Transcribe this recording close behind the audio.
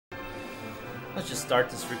Let's just start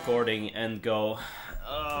this recording and go.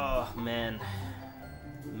 Oh man.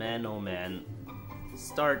 Man, oh man.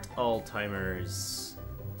 Start all timers.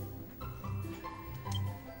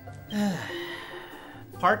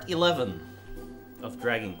 Part 11 of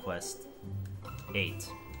Dragon Quest VIII.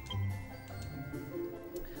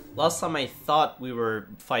 Last time I thought we were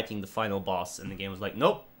fighting the final boss, and the game was like,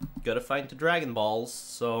 nope, gotta find the Dragon Balls.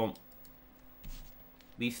 So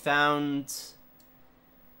we found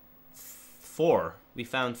four. We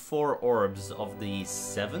found 4 orbs of the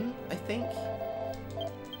 7, I think.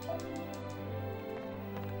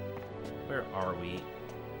 Where are we?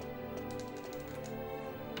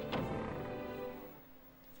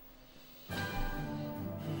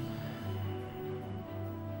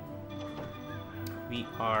 We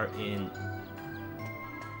are in...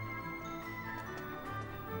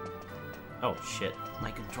 Oh shit,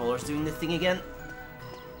 my controller's doing the thing again.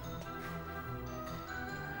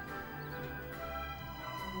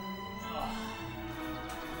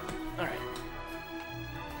 Alright.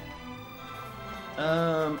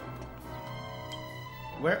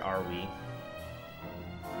 Where are we?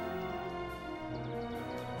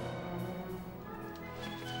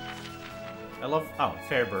 I love... Oh,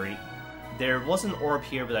 Fairbury. There was an orb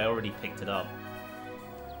here, but I already picked it up.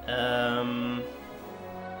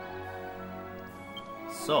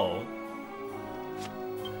 So...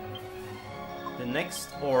 the next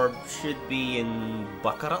orb should be in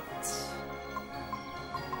Baccarat.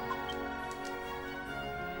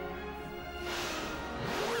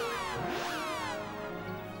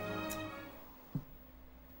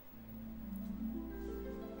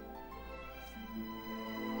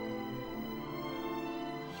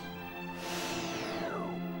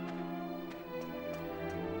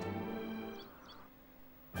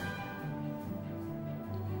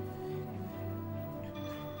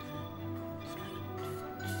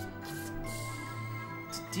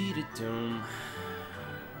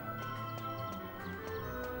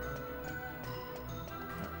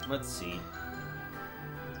 Let's see.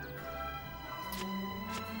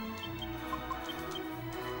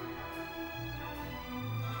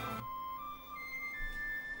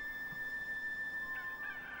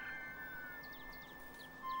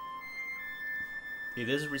 It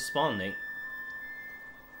is responding.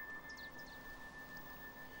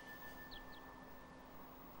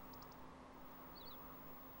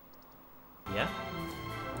 Yeah,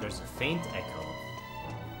 there's a faint echo.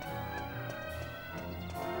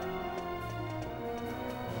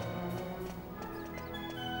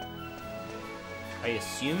 I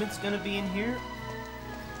assume it's gonna be in here.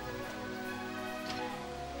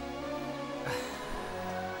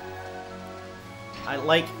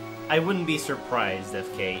 I wouldn't be surprised,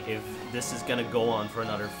 FK, if this is gonna go on for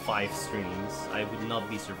another 5 streams. I would not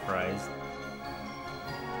be surprised.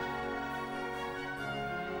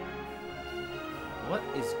 What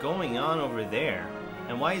is going on over there?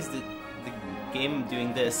 And why is the game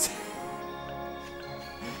doing this?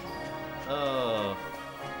 Oh,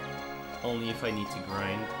 only if I need to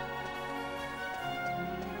grind.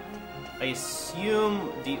 I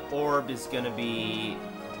assume the orb is gonna be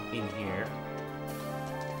in here.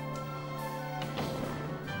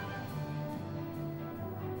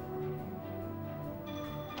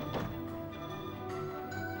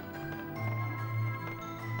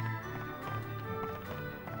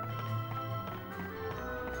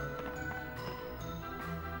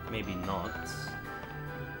 Maybe not.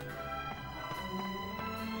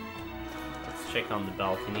 Let's check on the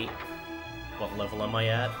balcony. What level am I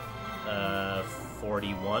at?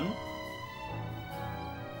 41?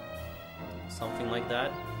 Something like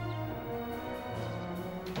that.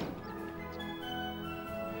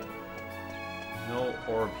 No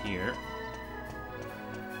orb here.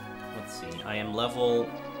 Let's see. I am level...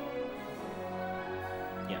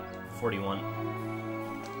 yeah, 41.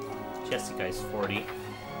 Jessica is 40.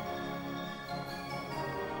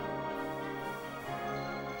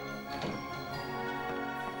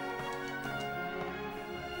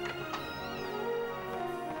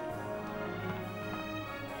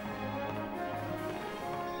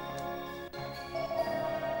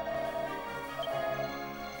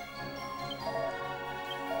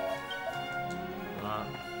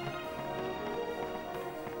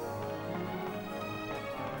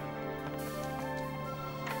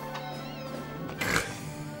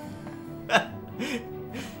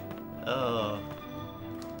 Oh.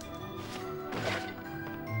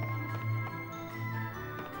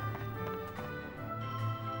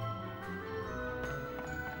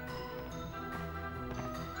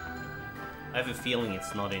 I have a feeling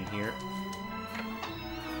it's not in here.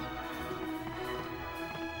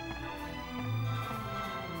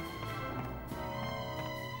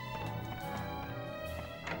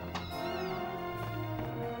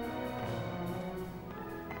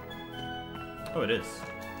 Oh, it is.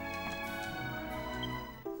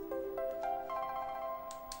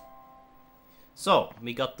 So,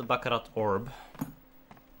 we got the Baccarat orb.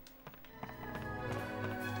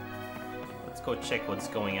 Let's go check what's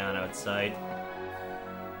going on outside.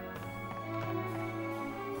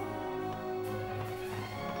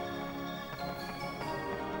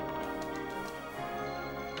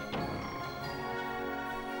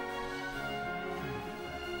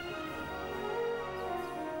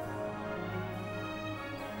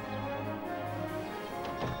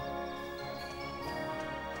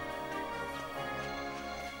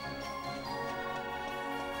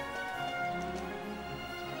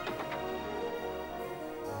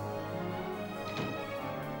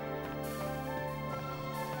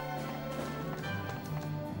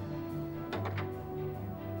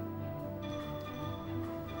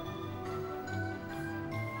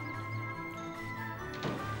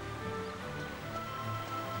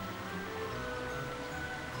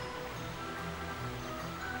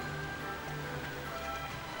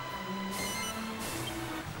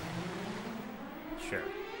 Sure.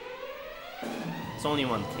 It's only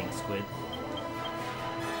one king squid.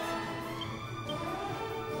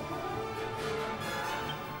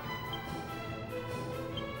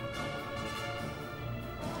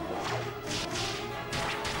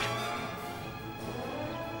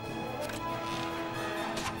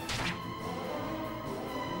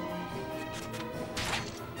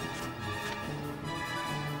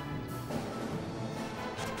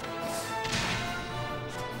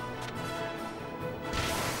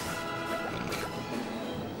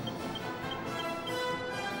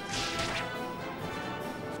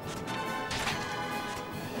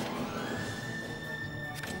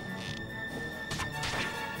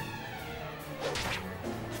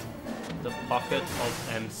 The pocket of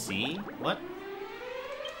MC? What?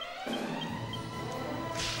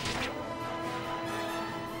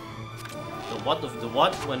 The what of the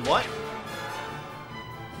what? When what?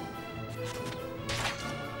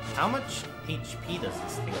 How much HP does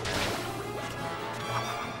this thing have?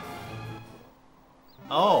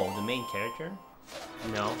 Oh, the main character?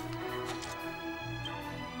 No.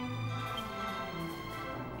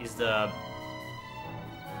 Is the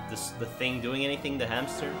thing doing anything, the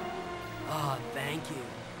hamster? Ah, thank you.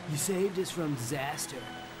 You saved us from disaster.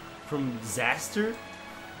 From disaster?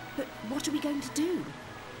 But what are we going to do?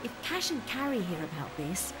 If Cash and Carrie hear about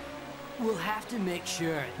this... We'll have to make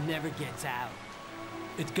sure it never gets out.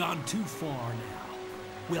 It's gone too far now.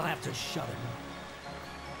 We'll have to shut it.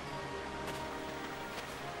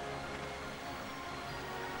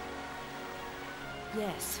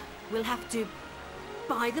 Yes, we'll have to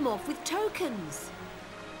buy them off with tokens.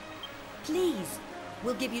 Please,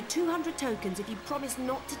 we'll give you 200 tokens if you promise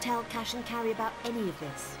not to tell Cash and Carrie about any of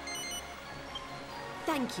this.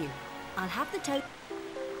 Thank you. I'll have the token.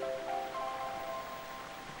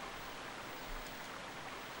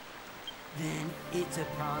 Then it's a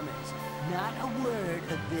promise. Not a word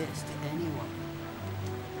of this to anyone.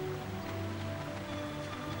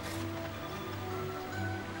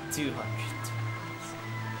 $200.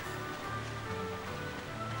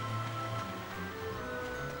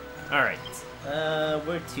 Alright.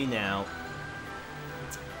 Where to now?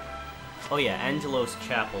 Oh yeah, Angelo's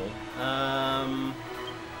Chapel.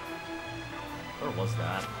 Where was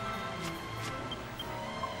that?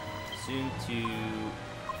 Soon to...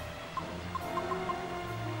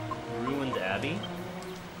 Ruined Abbey?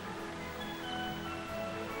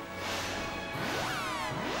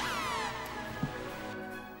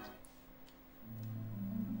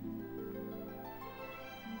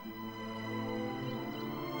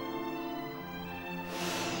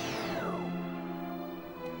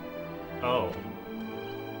 Oh.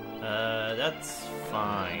 That's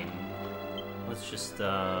fine. Let's just, do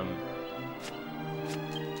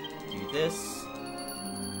this.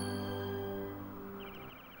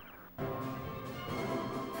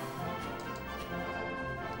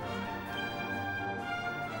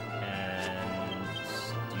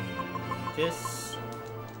 This.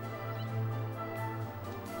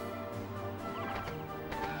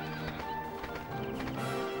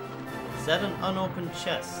 Is that an unopened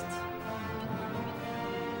chest?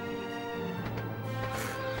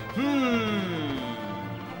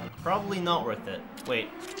 Probably not worth it. Wait.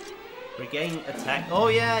 We're getting attacked. Oh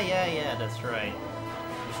yeah, that's right.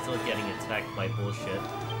 We're still getting attacked by bullshit.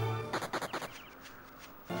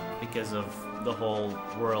 Because of the whole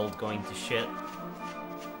world going to shit.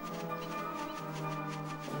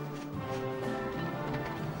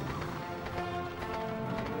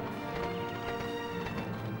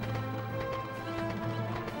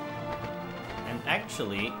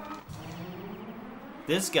 Actually,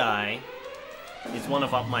 this guy is one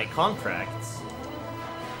of my contracts.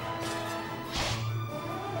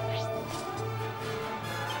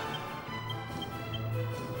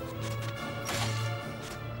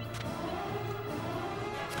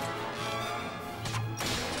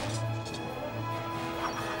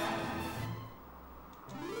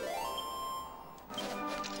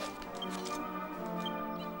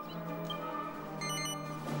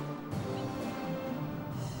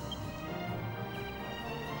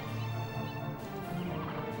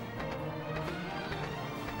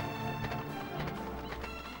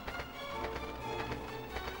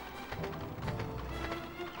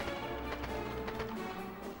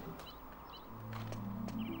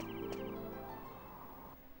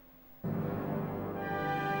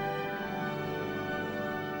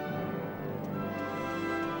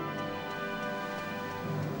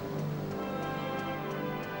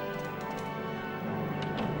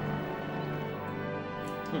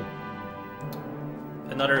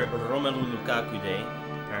 Another Romelu Lukaku day,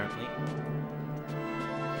 apparently.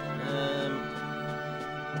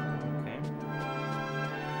 Okay.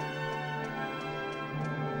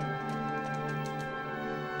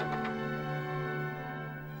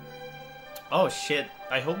 Oh shit,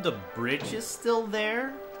 I hope the bridge is still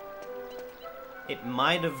there. It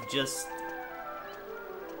might have just...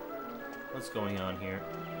 What's going on here?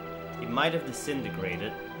 It might have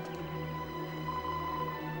disintegrated.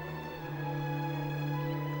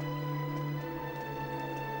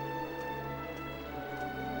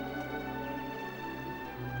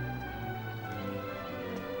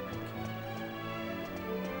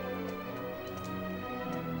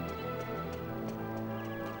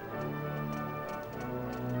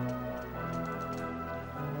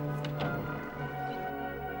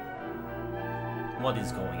 What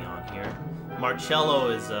is going on here?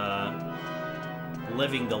 Marcello is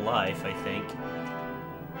living the life, I think.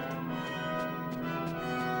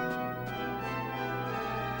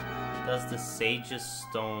 Does the Sage's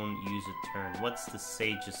Stone use a turn? What's the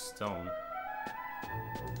Sage's Stone?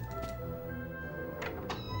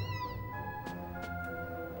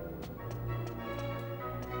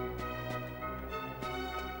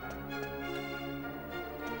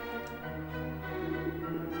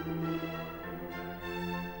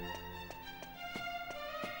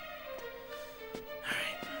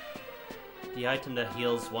 The item that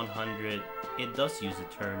heals 100, it does use a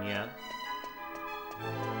turn, yeah.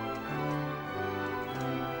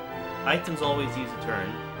 Items always use a turn,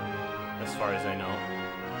 as far as I know.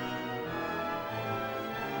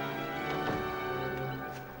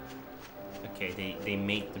 Okay, they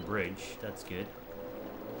made the bridge, that's good.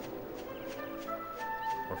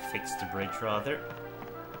 Or fixed the bridge, rather.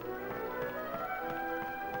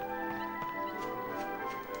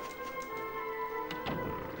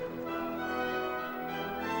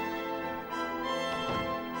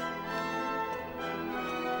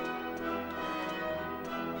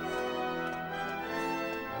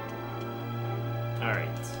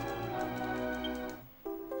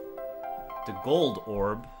 Gold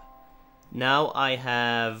orb. Now I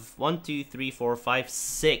have 1, 2, 3, 4, 5,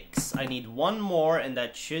 6. I need one more, and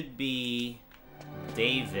that should be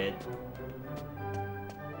David.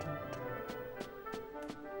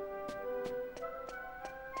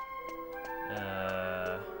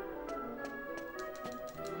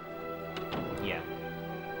 Yeah.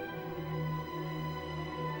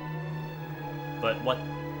 But what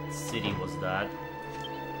city was that?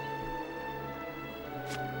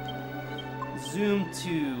 Zoom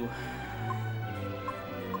to...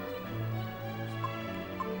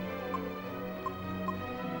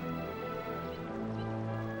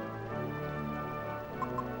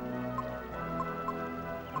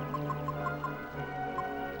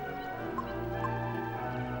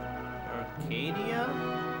 Arcadia?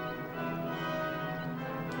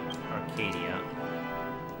 Arcadia.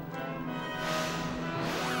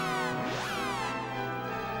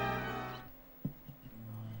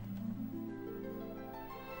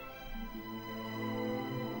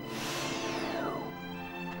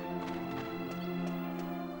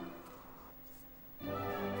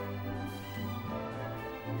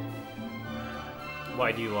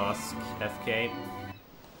 Why do you ask, FK?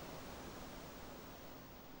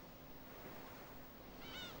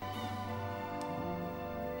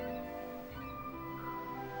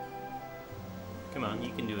 Come on,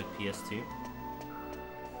 you can do it, PS2.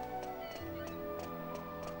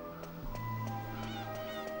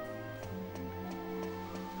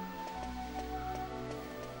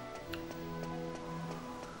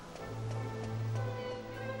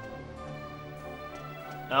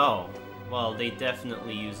 Oh. Well, they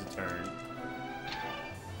definitely use a turn.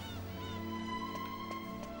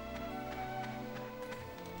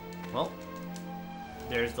 Well,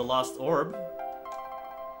 there's the lost orb.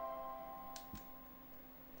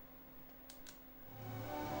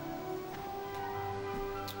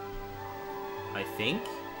 I think.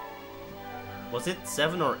 Was it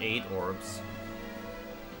 7 or 8 orbs?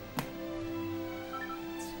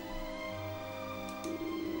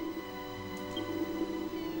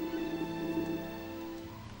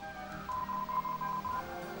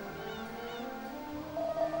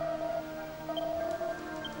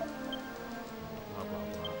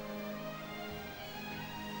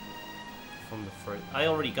 From the first, I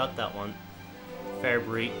already got that one.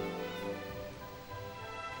 Fairbury.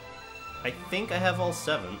 I think I have all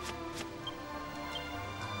 7.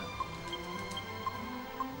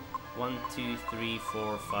 1, 2, 3,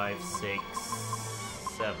 4, 5, 6,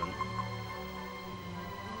 7.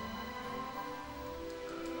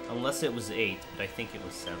 Unless it was 8, but I think it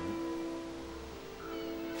was 7.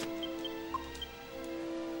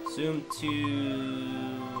 Zoom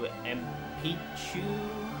to Mpichu.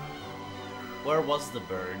 Where was the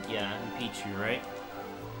bird? Yeah, Mpichu, right?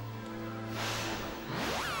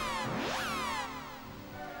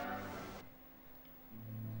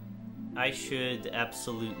 I should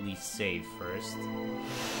absolutely save first.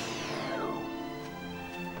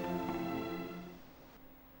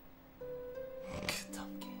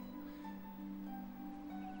 Dumb game.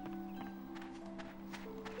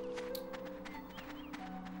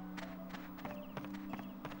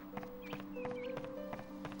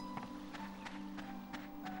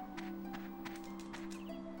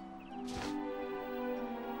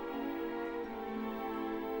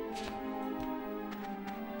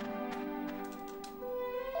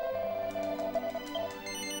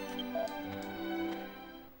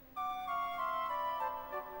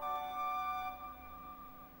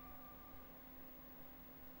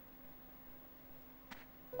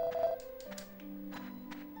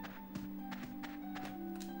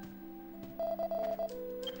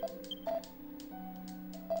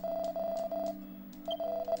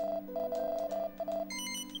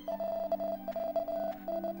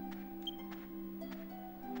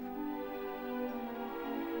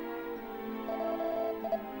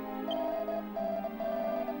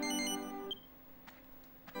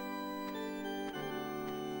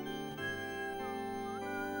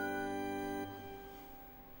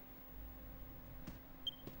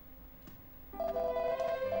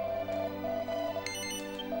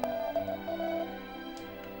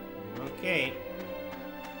 Okay.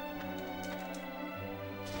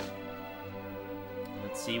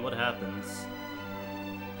 Let's see what happens.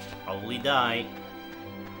 Probably die.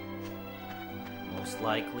 Most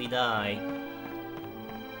likely die.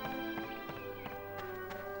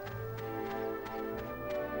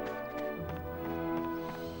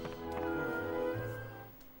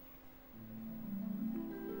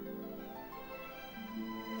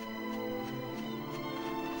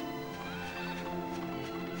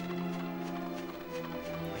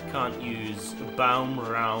 Can't use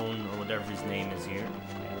Baumraun or whatever his name is here.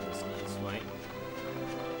 Yeah, this way.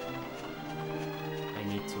 I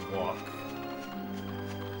need to walk.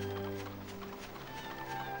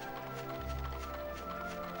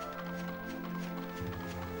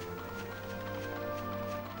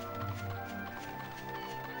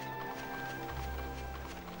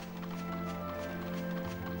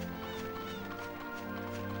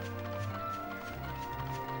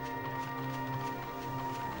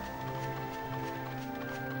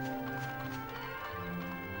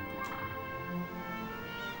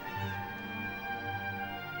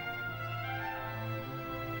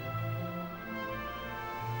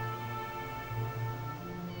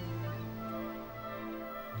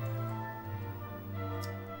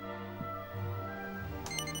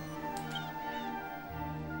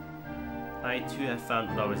 I too have found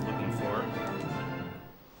what I was looking for.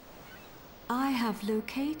 I have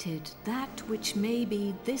located that which may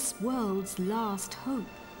be this world's last hope.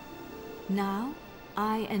 Now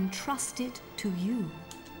I entrust it to you.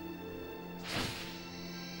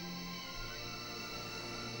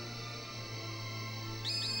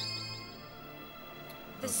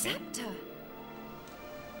 The scepter!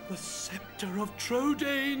 The scepter of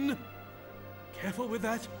Trodain! Careful with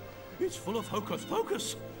that. It's full of hocus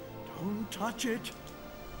pocus. Don't touch it.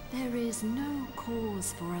 There is no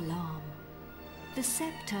cause for alarm. The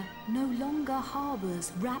scepter no longer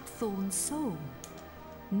harbors Rapthorn's soul.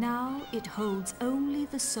 Now it holds only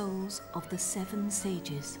the souls of the 7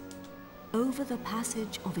 sages. Over the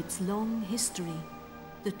passage of its long history,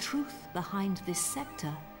 the truth behind this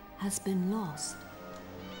scepter has been lost.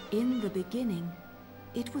 In the beginning,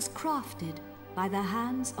 it was crafted by the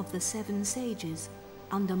hands of the 7 sages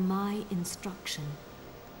under my instruction.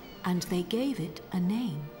 and they gave it a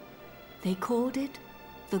name. They called it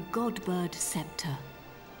the Godbird Scepter.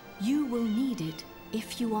 You will need it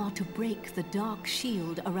if you are to break the dark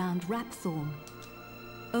shield around Rapthorn.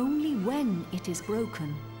 Only when it is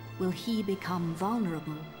broken will he become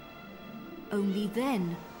vulnerable. Only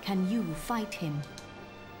then can you fight him.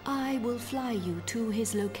 I will fly you to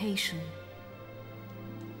his location.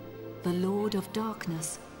 The Lord of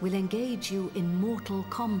Darkness will engage you in mortal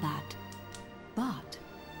combat, but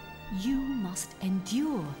you must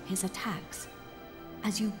endure his attacks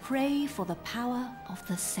as you pray for the power of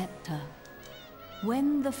the scepter.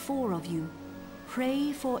 When the four of you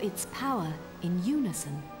pray for its power in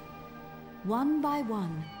unison, one by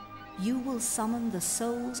one, you will summon the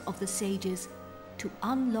souls of the sages to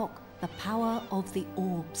unlock the power of the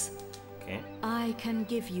orbs. Okay. I can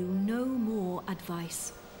give you no more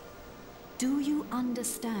advice. Do you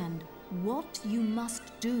understand what you must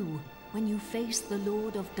do when you face the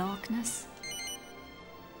Lord of Darkness?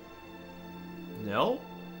 No?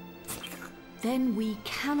 Then we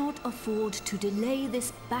cannot afford to delay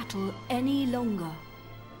this battle any longer.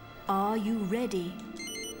 Are you ready?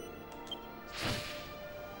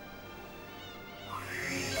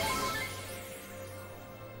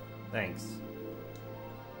 Thanks.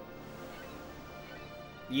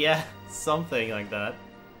 Yeah, something like that.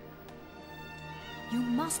 You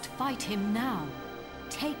must fight him now.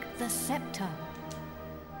 Take the scepter.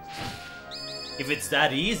 If it's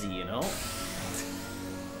that easy, you know?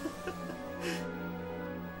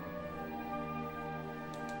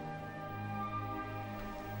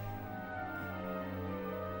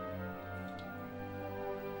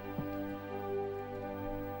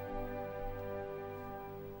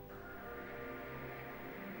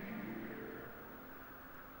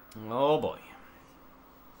 Oh boy.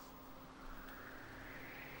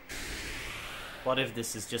 What if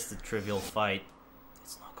this is just a trivial fight?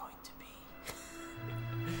 It's not going to be.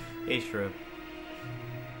 Hey, Shrub.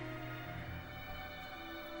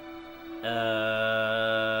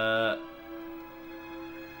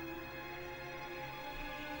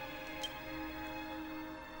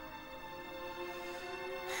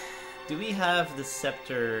 Do we have the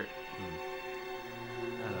scepter?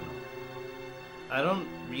 I don't know. I don't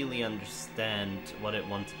really understand what it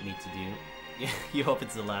wanted me to do. Yeah, you hope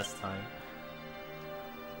it's the last time.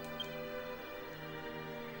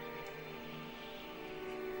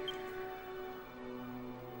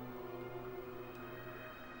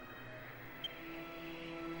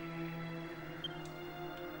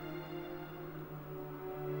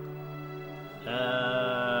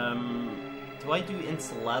 Do I do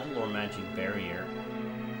Insuladal or Magic Barrier?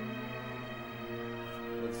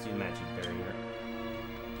 Let's do Magic Barrier.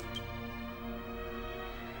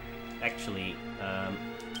 Actually,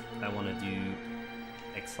 I want to do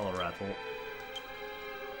Acceleratle.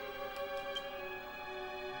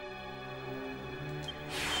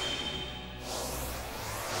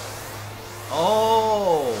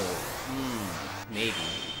 Oh! Maybe.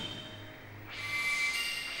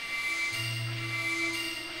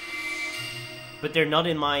 But they're not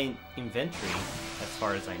in my inventory, as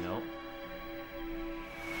far as I know.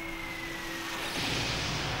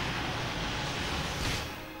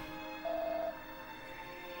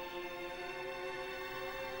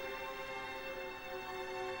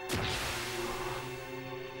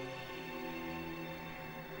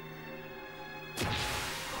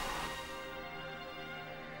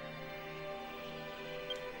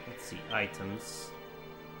 Let's see, items.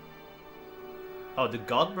 Oh, the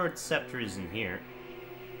Godbird Scepter is in here.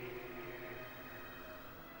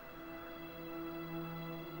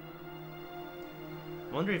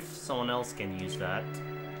 I wonder if someone else can use that.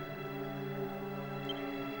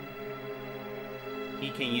 He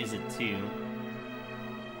can use it too.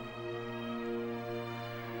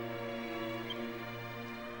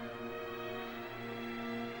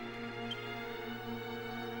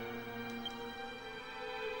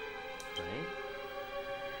 Okay.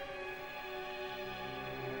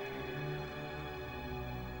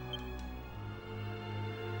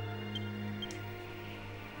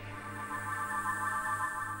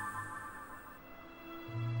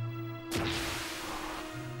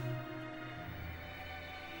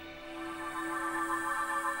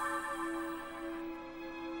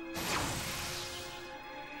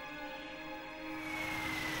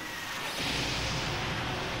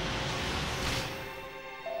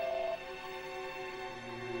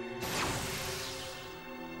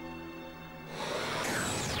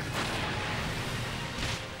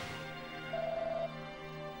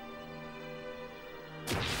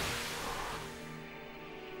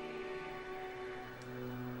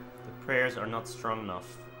 Prayers are not strong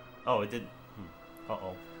enough. Oh, it did.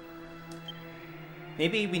 Uh-oh.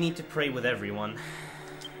 Maybe we need to pray with everyone.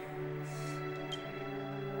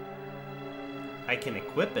 I can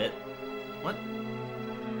equip it. What?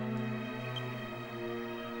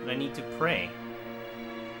 But I need to pray.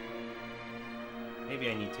 Maybe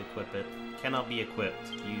I need to equip it. Cannot be equipped.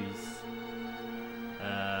 Use...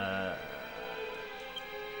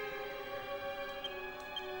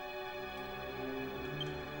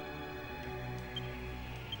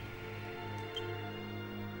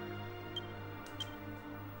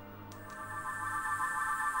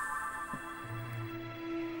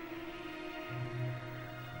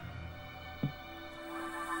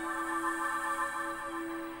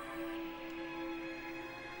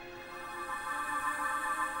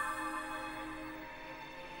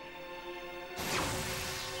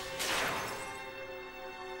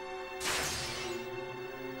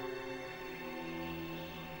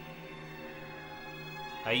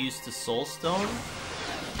 I used the soul stone?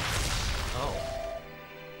 Oh.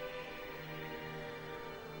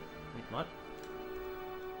 Wait, what?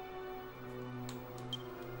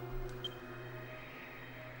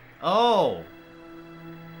 Oh!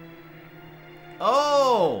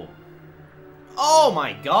 Oh! Oh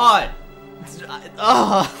my god!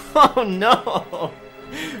 Oh, oh no!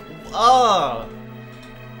 Oh!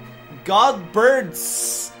 God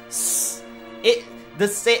birds!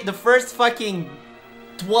 The first fucking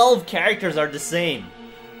 12 characters are the same.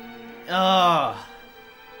 Ugh.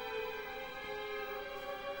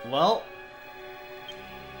 Well.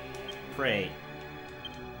 Pray.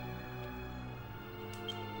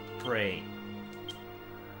 Pray.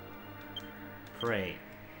 Pray.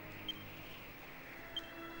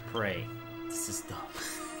 Pray. This is dumb.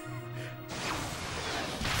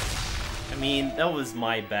 I mean, that was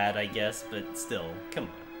my bad, I guess, but still, come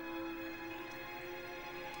on.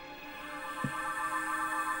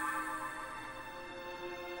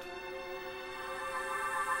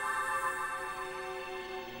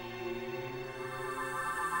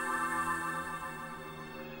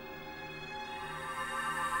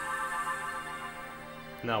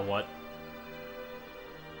 Now what?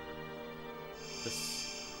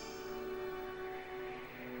 This...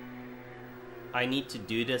 I need to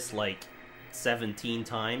do this like 17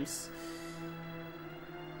 times.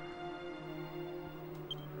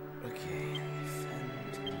 Okay,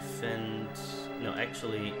 defend. No,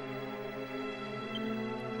 actually,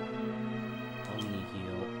 only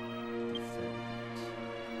heal. Defend.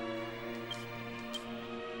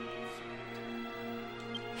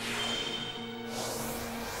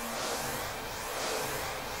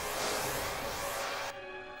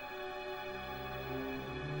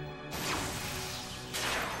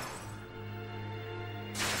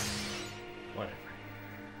 Whatever.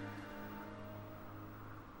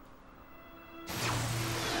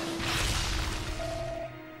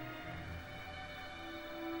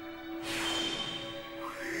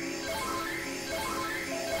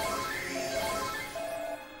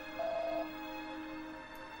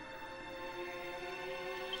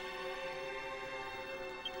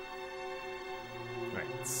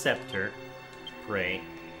 Right, scepter, pray,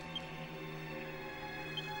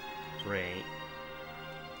 pray,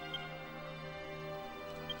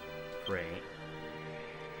 pray,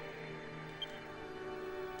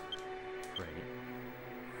 pray.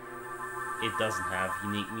 It doesn't have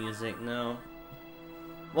unique music, no.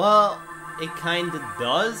 Well, it kinda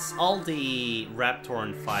does. All the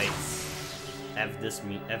Raptorn fights have this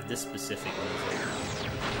specific music.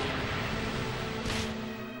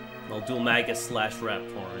 Well, Dual Magus slash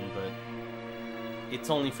Raptorn, but it's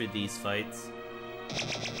only for these fights.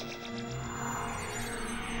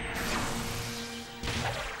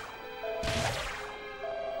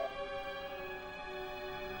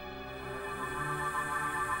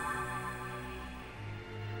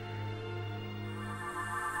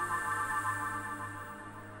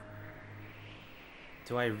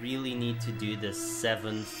 Do I really need to do this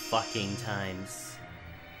 7 fucking times?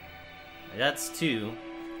 That's 2.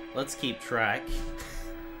 Let's keep track.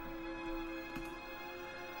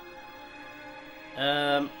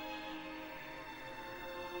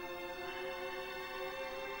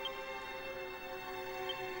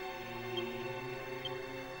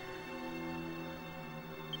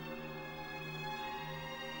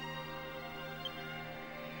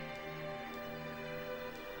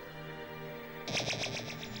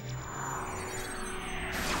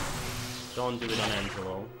 Don't do it on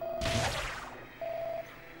Angelo.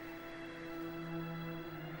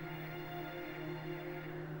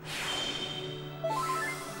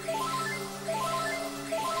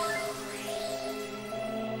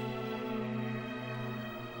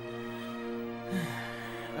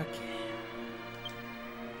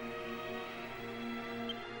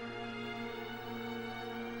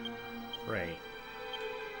 Pray.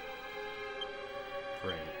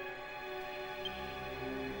 Pray.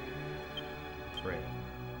 Pray.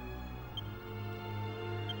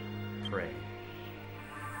 Pray.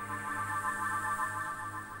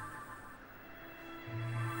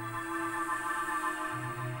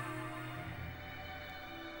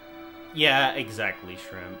 Yeah, exactly,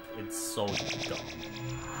 Shrimp. It's so dumb.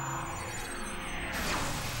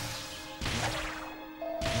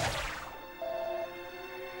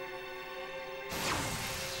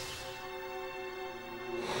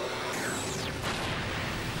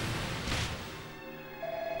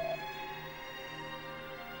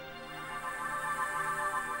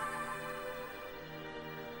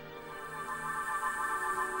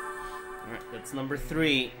 Alright, that's number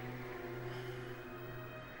 3.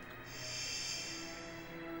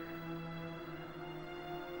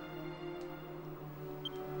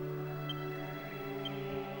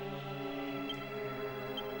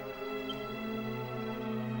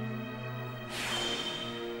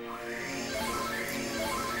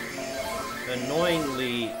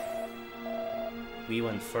 Annoyingly, we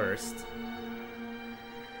went first.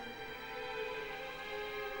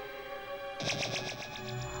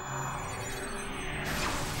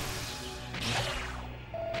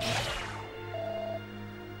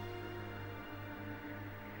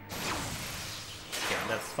 Okay,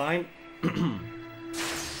 that's fine.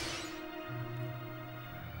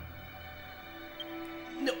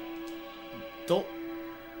 No. Don't.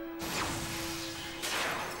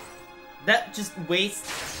 That just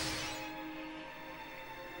wastes...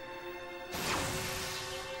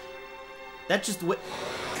 That just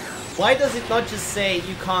why does it not just say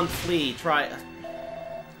you can't flee? Try...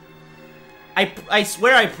 I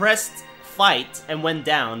swear I pressed fight and went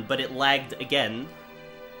down, but it lagged again.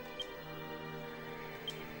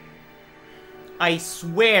 I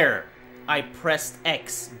swear I pressed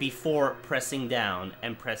X before pressing down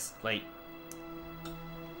and pressed, like...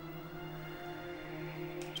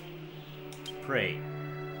 Pray.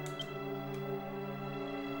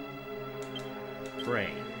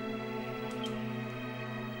 Pray.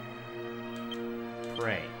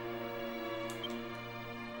 Pray.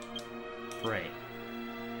 Pray.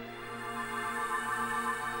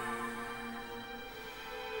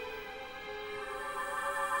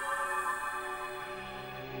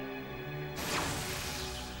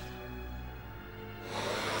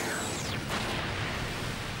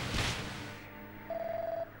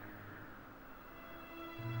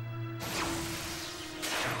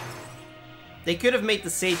 They could have made the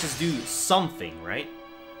sages do something, right?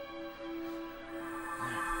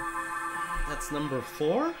 That's number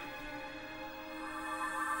 4?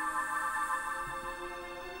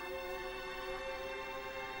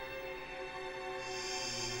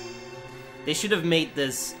 They should have made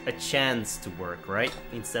this a chance to work, right?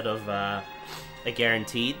 Instead of a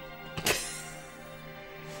guaranteed.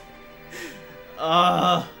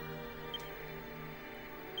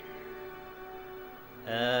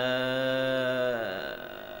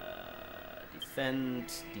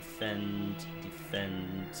 Defend.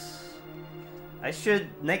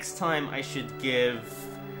 Next time I should give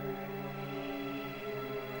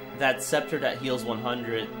that scepter that heals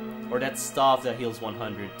 100, or that staff that heals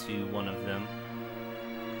 100 to one of them.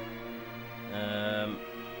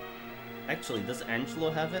 Actually, does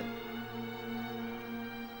Angelo have it?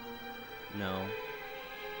 No.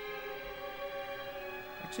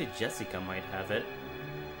 Actually, Jessica might have it.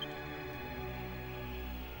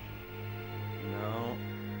 No.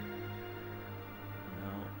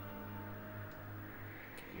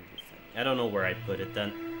 I don't know where I put it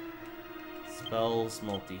then. Spells,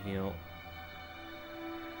 multi-heal.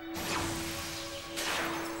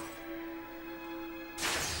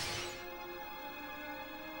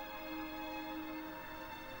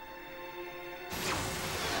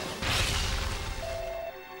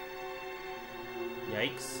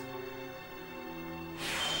 Yikes.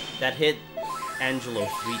 That hit Angelo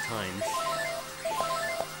 3 times.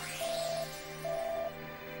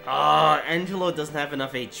 Ah, Angelo doesn't have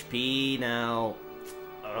enough HP now.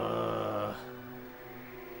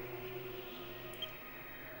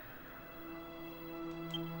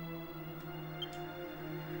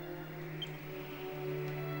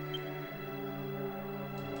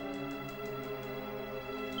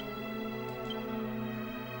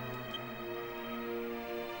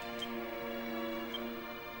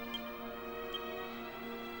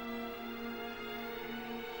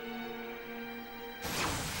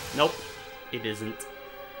 Nope, it isn't.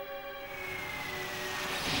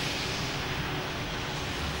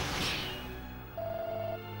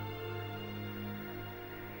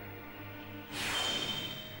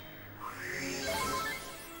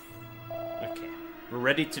 We're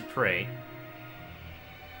ready to pray.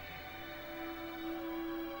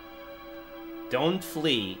 Don't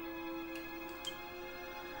flee.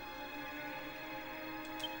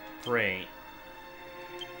 Pray.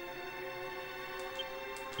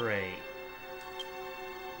 Pray.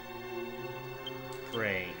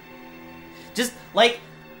 Pray. Just, like...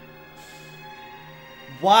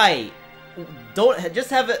 Why? Don't... Just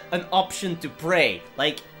have an option to pray.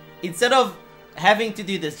 Like, instead of having to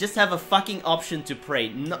do this, just have a fucking option to pray.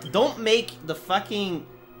 No, don't make the fucking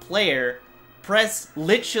player press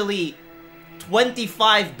literally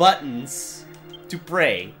 25 buttons to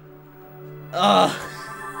pray. Ugh.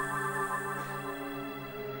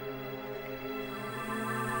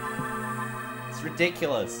 It's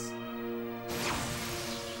ridiculous.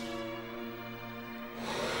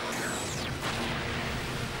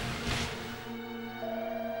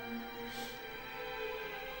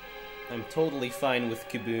 I'm totally fine with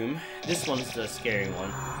Kaboom. This one's the scary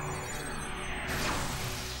one.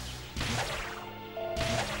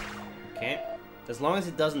 Okay. As long as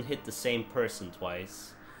it doesn't hit the same person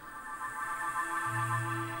twice.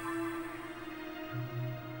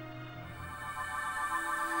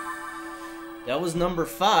 That was number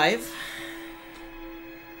 5.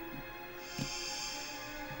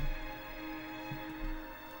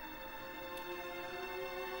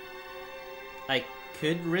 I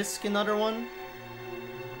could risk another one.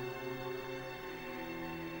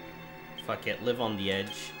 Fuck it, live on the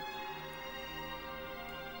edge.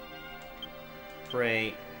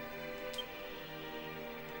 Pray.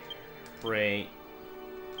 Pray.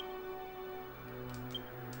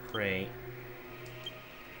 Pray.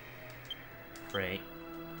 Pray.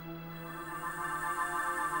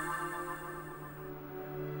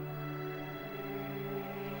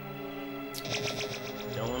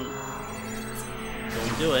 Don't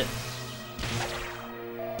do it.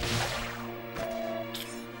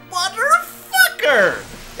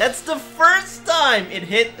 Motherfucker! That's the first time it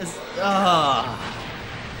hit us.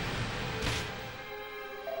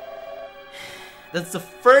 That's the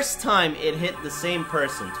first time it hit the same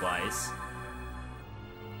person twice.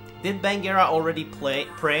 Did Bangera already pray?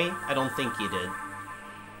 I don't think he did.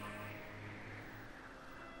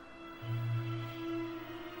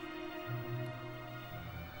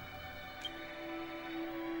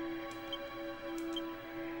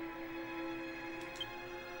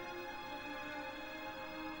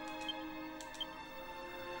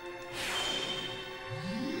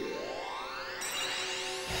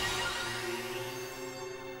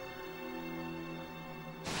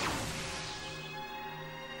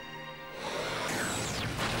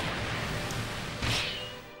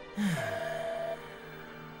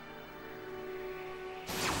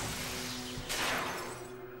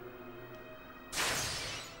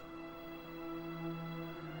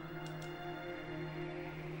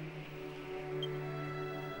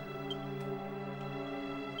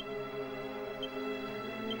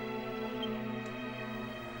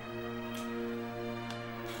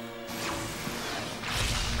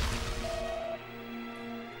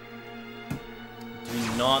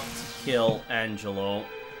 Not kill Angelo.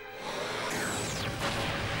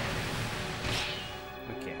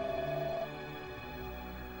 Okay.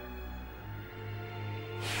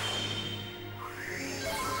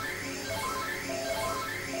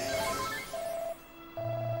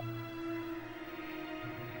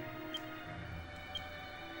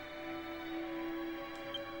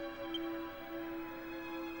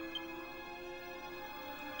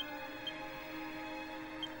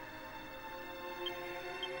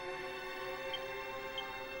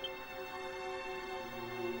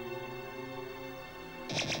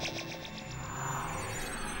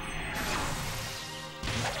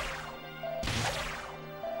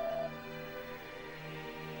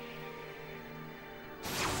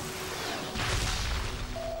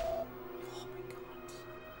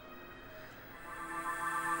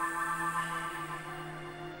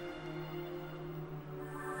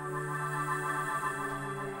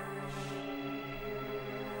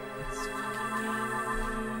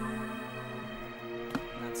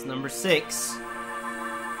 That's number 6.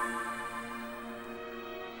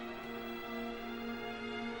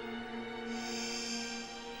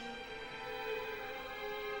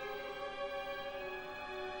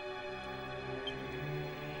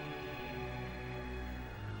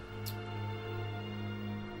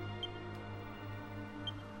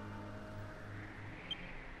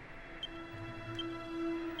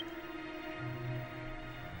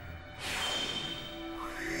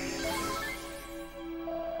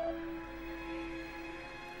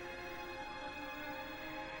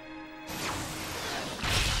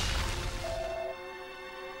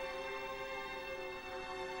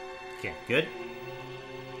 Okay, good.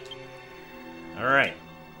 Alright,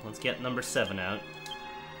 let's get number 7 out.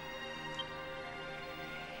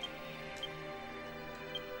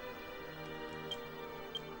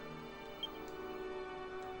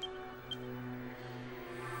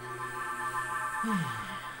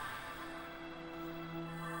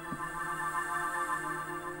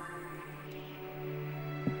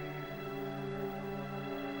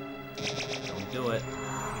 Don't do it.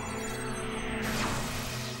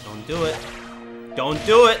 Don't do it. Don't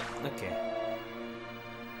do it! Okay.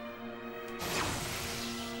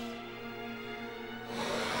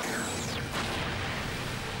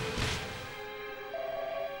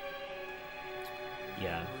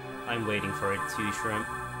 Yeah, I'm waiting for it too, Shrimp.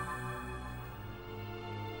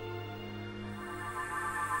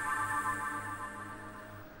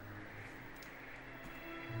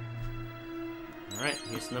 Alright,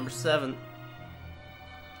 here's number 7.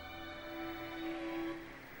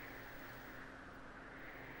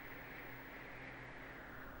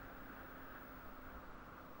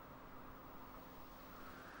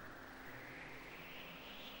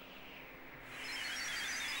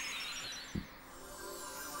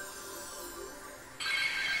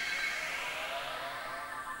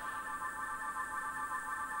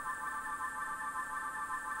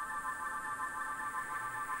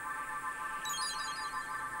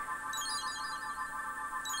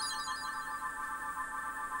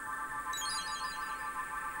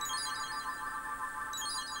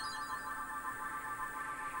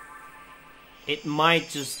 It might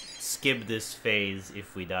just skip this phase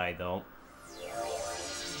if we die, though.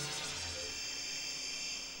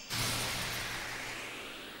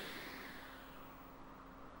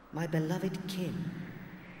 My beloved kin,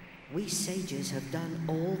 we sages have done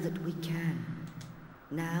all that we can.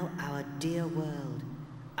 Now our dear world,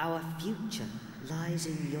 our future lies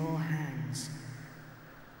in your hands.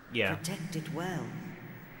 Yeah. Protect it well.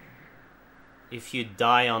 If you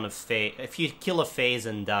die on a phase, if you kill a phase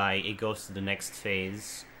and die, it goes to the next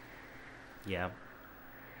phase. Yeah.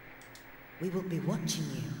 We will be watching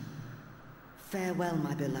you. Farewell,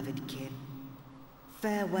 my beloved kin.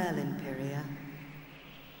 Farewell, Imperia.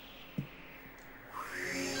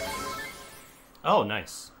 Oh,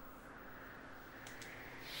 nice.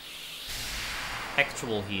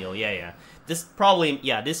 Actual heal, yeah. This probably,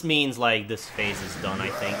 yeah, this means like this phase is done, I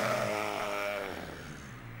think.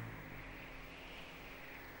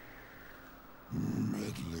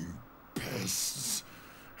 Meddling pests.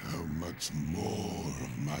 How much more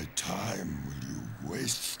of my time will you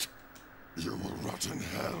waste? You will rot in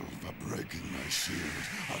hell for breaking my shield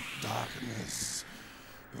of darkness.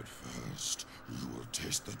 But first, you will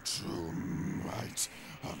taste the true might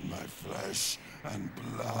of my flesh and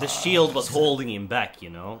blood. The shield was holding him back, you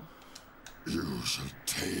know. You shall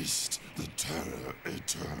taste the terror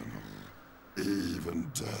eternal. Even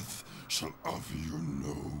death shall offer you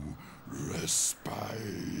no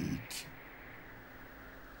respite.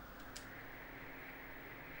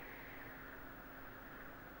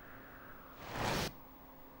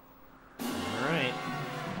 Alright.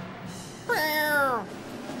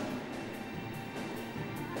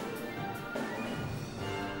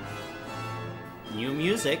 New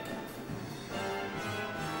music.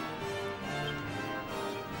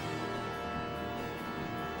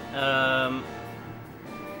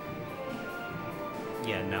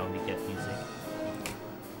 Yeah, now we get music.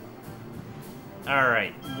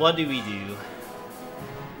 Alright, what do we do?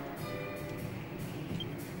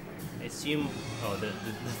 I assume... Oh, the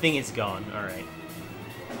thing is gone, alright.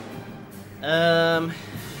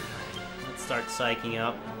 Let's start psyching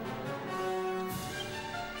up.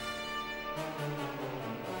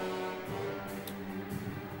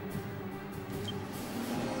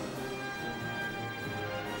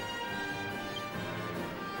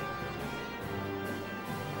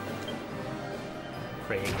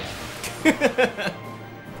 Pray again.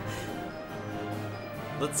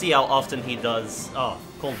 Let's see how often he does... Oh,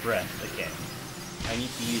 cold breath, okay. I need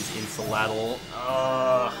to use Insulattle.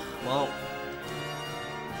 Well...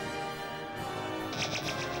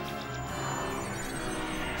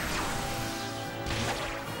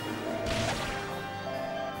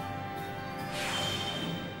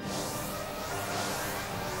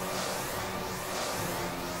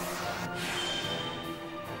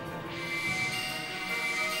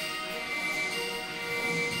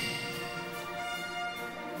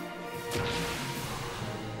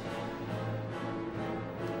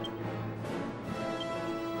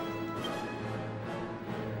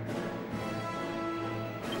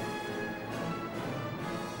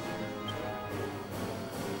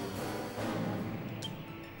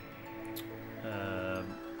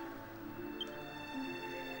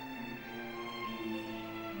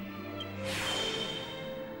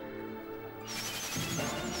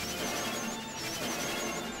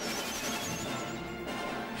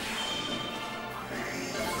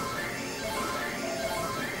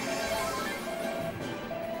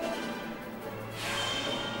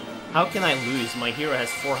 How can I lose? My hero has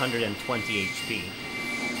 420 HP.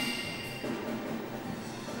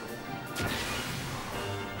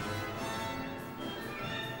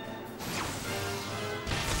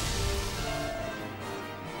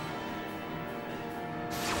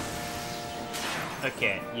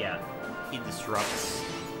 Okay, yeah. He disrupts.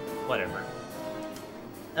 Whatever.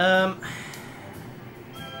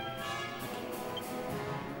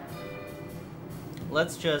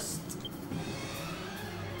 Let's just...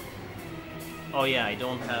 Oh yeah, I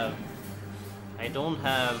don't have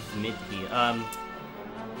mid heal.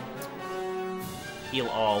 Heal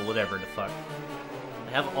all, whatever the fuck.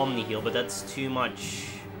 I have Omni heal, but that's too much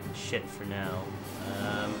shit for now.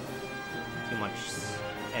 Too much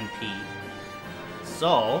MP.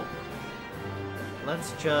 So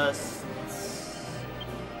let's just...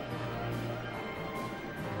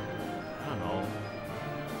 I don't know.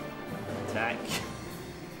 Attack.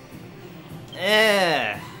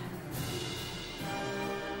 Hey,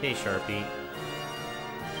 Sharpie.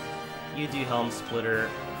 You do Helm Splitter.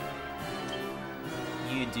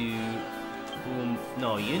 You do... Oomph.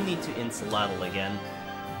 No, you need to Insuladdle again.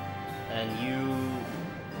 And you...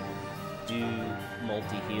 do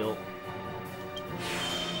multi-heal.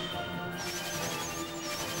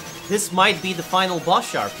 This might be the final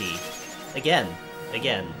boss, Sharpie. Again.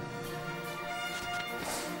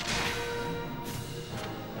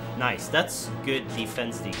 Nice, that's good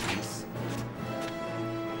defense decrease.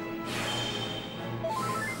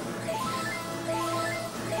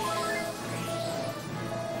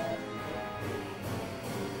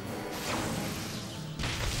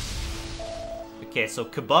 Okay, so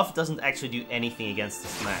Kabuff doesn't actually do anything against the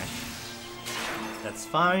smash. That's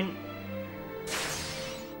fine.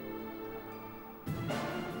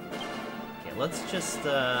 Okay, let's just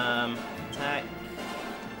attack,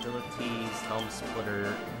 abilities, Helm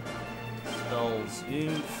Splitter, spells,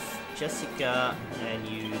 Oomph, Jessica, and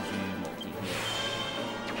you do multi-heal.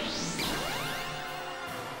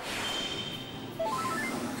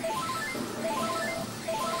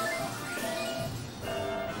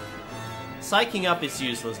 Psyching up is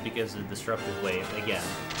useless because of the Disruptive Wave, again.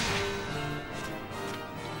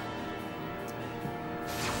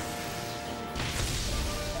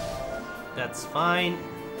 That's fine.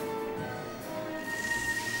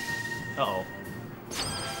 Uh-oh.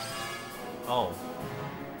 Oh.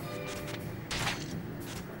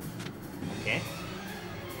 Okay.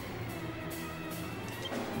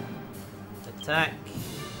 Attack.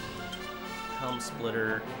 Helm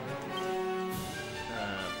Splitter.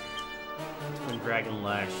 Twin Dragon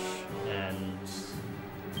Lash, and...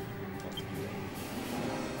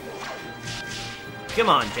 Come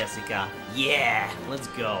on, Jessica. Yeah! Let's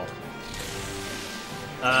go.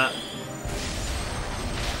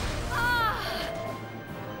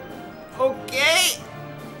 Okay!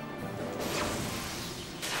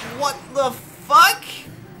 What the fuck?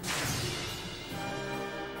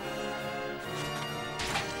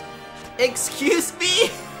 Excuse me?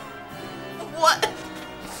 What?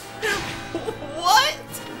 What?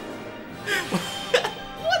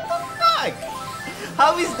 What the fuck?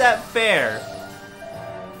 How is that fair?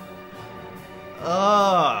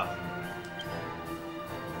 Ugh.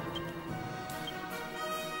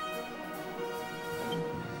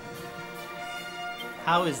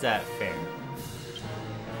 How is that fair?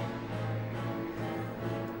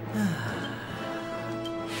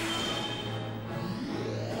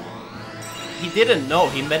 He didn't know.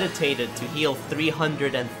 He meditated to heal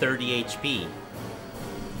 330 HP.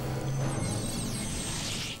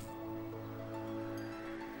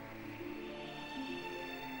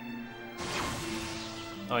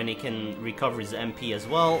 Oh, and he can recover his MP as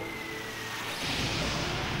well.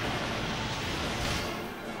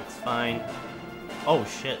 It's fine. Oh,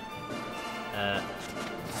 shit.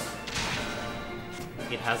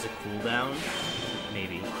 It has a cooldown?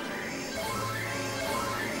 Maybe.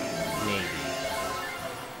 Maybe.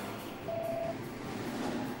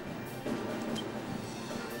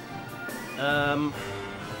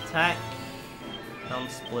 Attack. Helm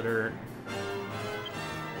Splitter.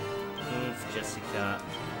 Oomph, Jessica.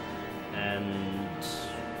 And...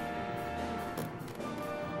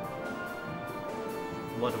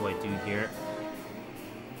 what do I do here?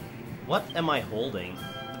 What am I holding?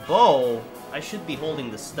 The bow? I should be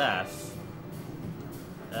holding the staff.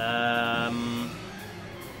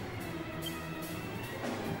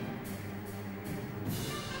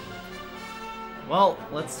 Well,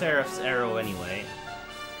 let's Seraph's Arrow anyway.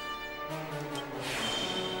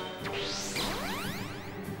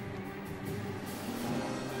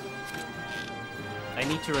 I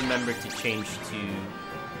need to remember to change to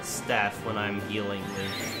staff when I'm healing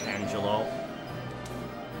with Angelo.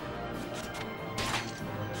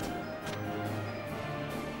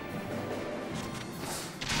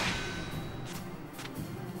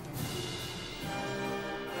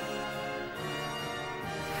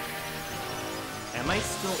 I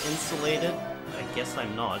still insulated? I guess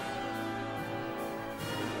I'm not.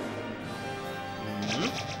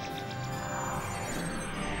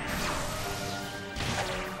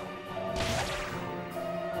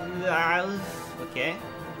 Okay.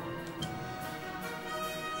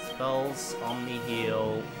 Spells, Omni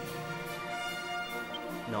Heal.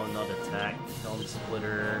 No, not attack. Helm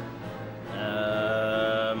Splitter.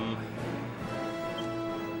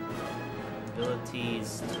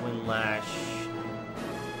 Abilities, Twin Lash.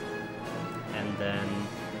 And then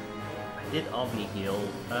I did Omni Heal.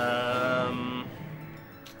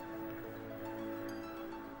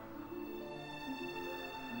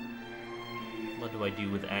 What do I do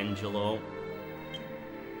with Angelo?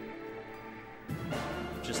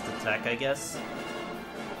 Just attack, I guess.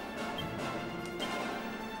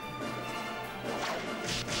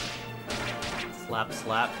 Slap,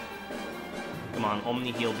 slap. Come on,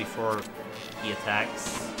 Omni Heal before he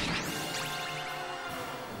attacks.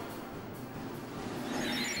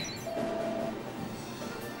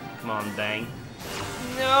 Come on, bang.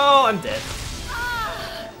 No, I'm dead.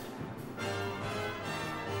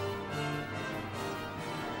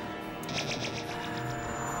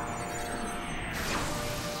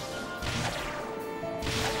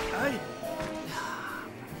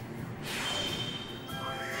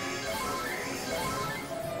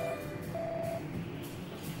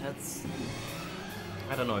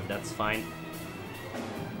 I don't know if that's fine.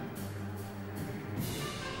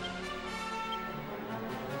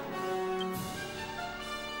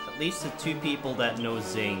 At least the two people that know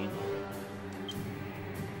Zing.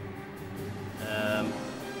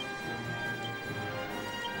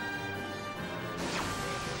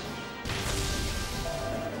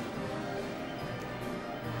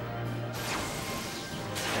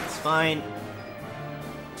 That's fine.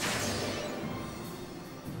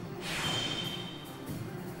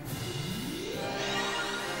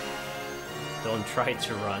 Don't try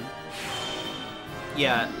to run.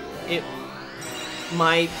 Yeah,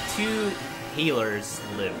 my two healers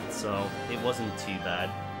lived, so it wasn't too bad.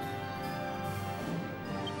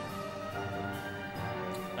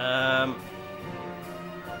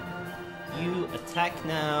 You attack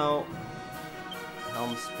now.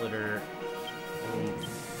 Helm Splitter.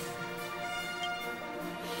 Oomph.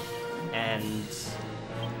 And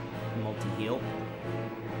multi-heal.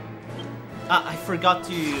 Ah, I forgot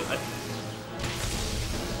to...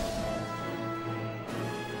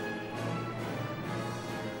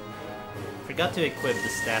 Forgot to equip the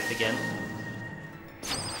staff again.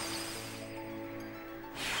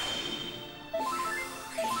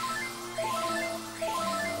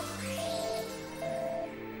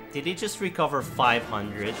 Did he just recover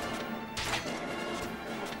 500?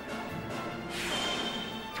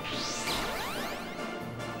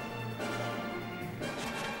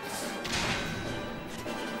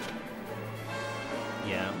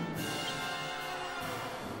 Yeah.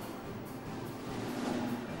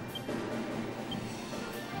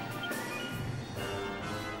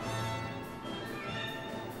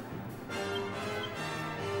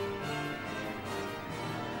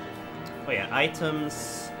 Oh yeah,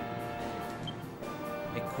 items.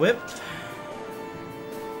 Equipped.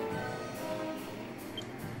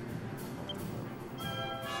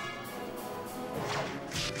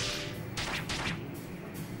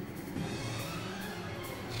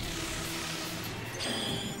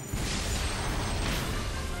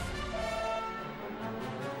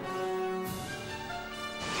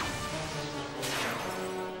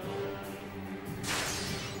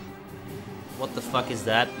 What the fuck is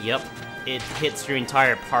that? Yep. It hits your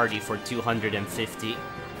entire party for 250.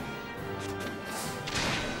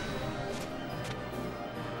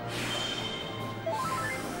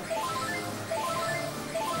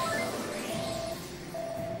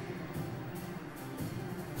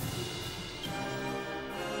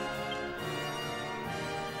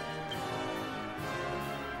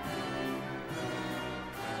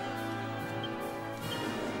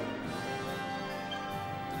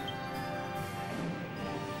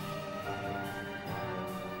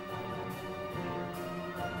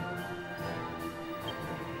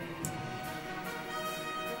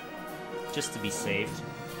 Just to be safe.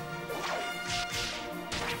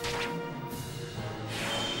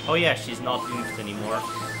 Oh yeah, she's not Oomph anymore.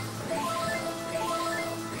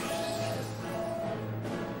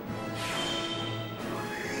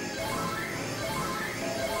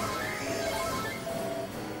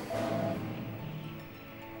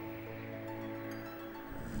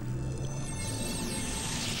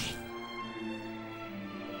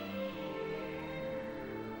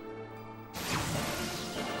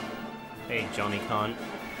 Hey, Johnny Con.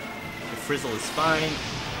 The Frizzle is fine.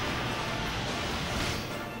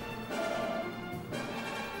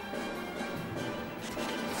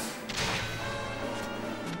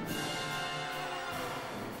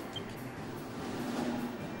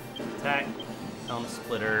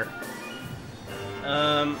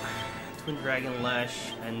 fucker. Twin Dragon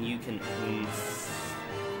Lash, and you can Oomph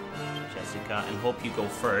Jessica, and hope you go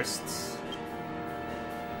first.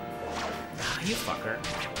 Ah, you fucker.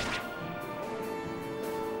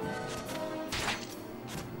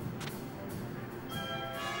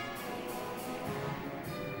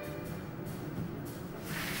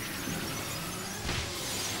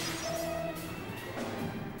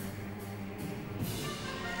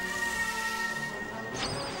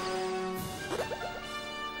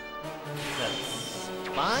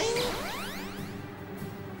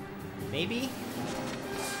 Maybe?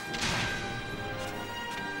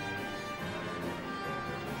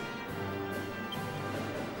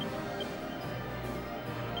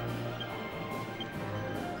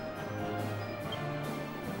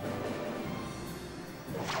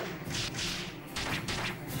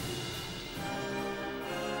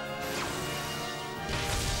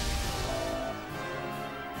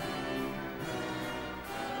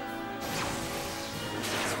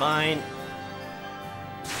 It's fine.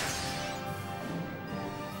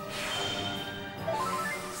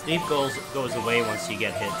 Sleep goes away once you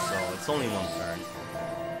get hit, so it's only one turn.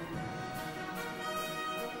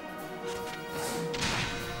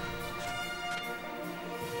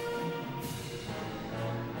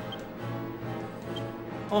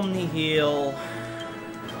 Omni heal.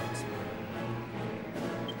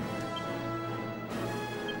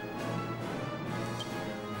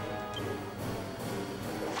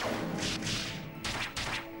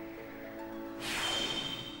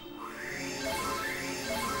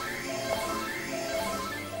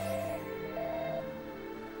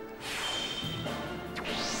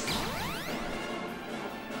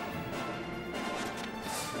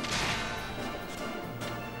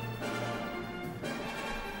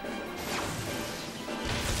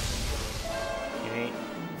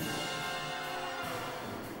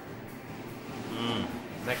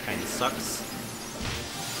 That kind of sucks.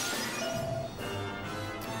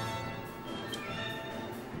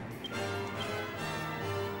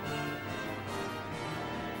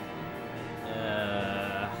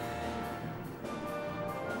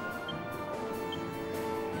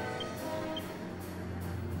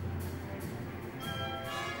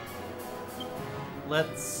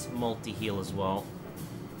 Let's multi-heal as well.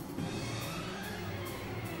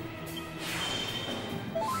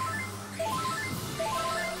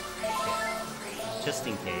 Just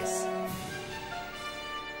in case.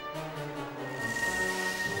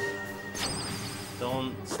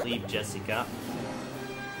 Don't sleep, Jessica.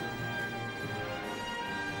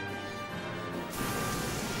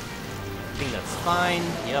 I think that's fine.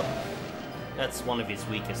 Yep. That's one of his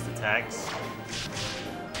weakest attacks.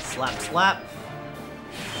 Slap, slap.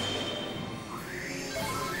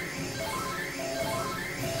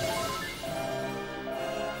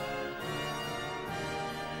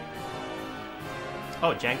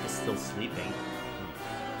 Oh, Jank is still sleeping.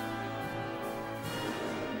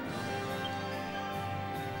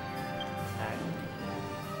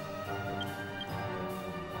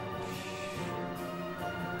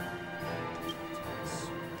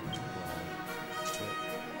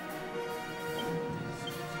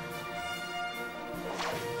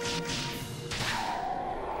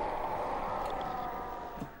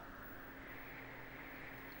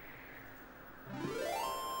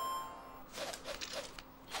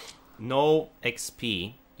 No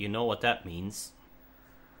XP. You know what that means.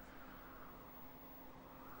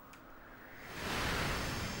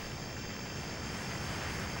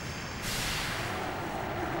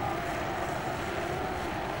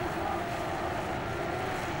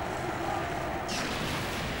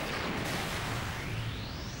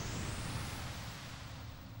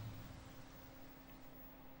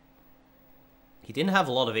 He didn't have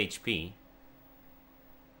a lot of HP.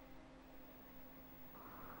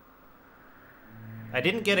 I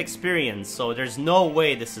didn't get experience, so there's no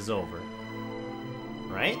way this is over.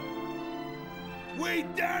 Right? We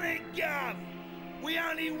done it, Gov! We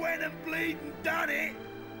only went and bleeding done it!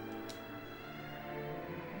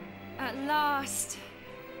 At last,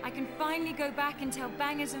 I can finally go back and tell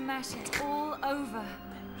Bangers and Mash it's all over.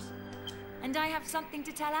 And I have something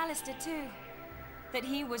to tell Alistair too. That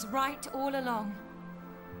he was right all along.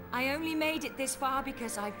 I only made it this far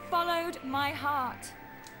because I followed my heart.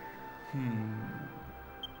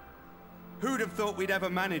 Who'd have thought we'd ever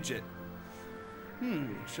manage it?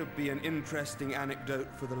 Should be an interesting anecdote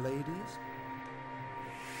for the ladies.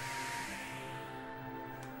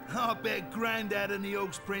 I bet Grandad and the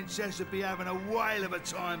Orcs Princess would be having a whale of a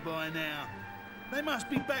time by now. They must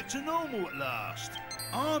be back to normal at last.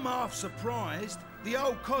 I'm half surprised the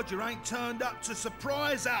old codger ain't turned up to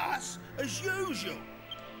surprise us as usual.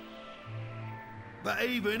 But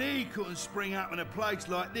even he couldn't spring up in a place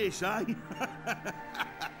like this, eh?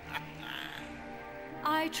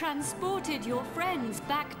 I transported your friends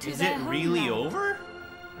back to Is their it homeland. really over?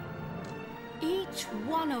 Each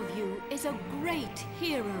one of you is a great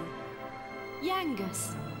hero.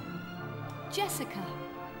 Yangus, Jessica,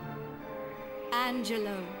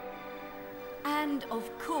 Angelo, and of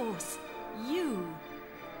course, you.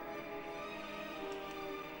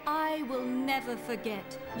 I will never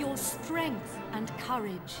forget your strength and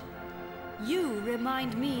courage. You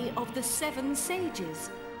remind me of the 7 sages.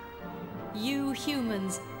 You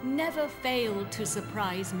humans never fail to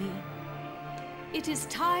surprise me. It is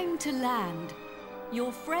time to land.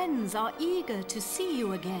 Your friends are eager to see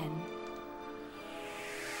you again.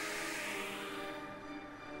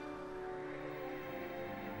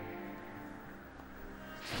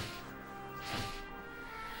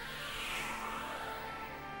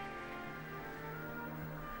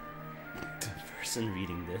 Person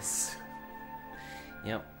reading this.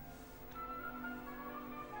 Yep.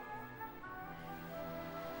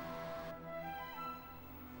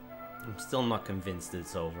 I'm still not convinced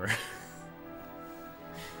it's over.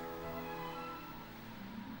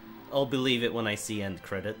 I'll believe it when I see end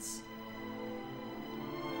credits.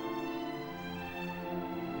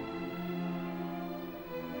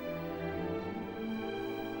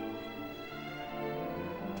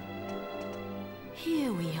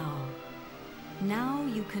 Here we are. Now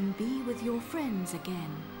you can be with your friends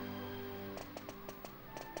again.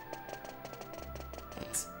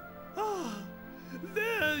 Ah,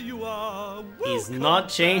 there you are. He's Welcome not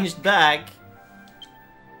changed back.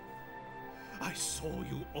 I saw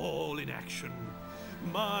you all in action.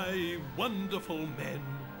 My wonderful men.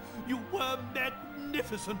 You were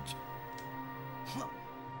magnificent.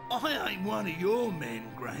 I ain't one of your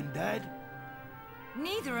men, Grandad.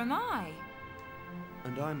 Neither am I.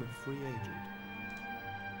 And I'm a free agent.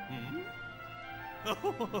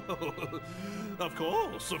 Oh, of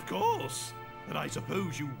course. And I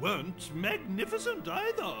suppose you weren't magnificent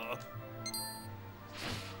either.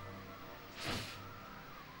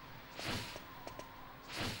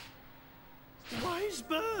 Wise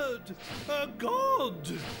bird, a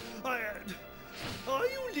god. Are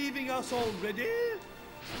you leaving us already?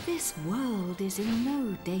 This world is in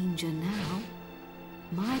no danger now.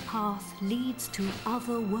 My path leads to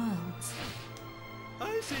other worlds.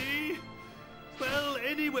 I see. Well,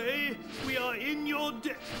 anyway, we are in your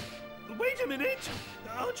Wait a minute!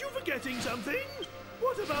 Aren't you forgetting something?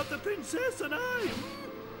 What about the princess and I?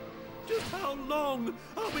 Just how long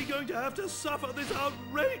are we going to have to suffer this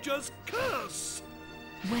outrageous curse?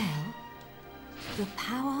 Well, the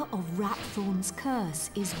power of Ratthorn's curse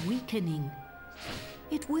is weakening.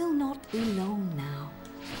 It will not be long now.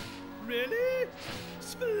 Really?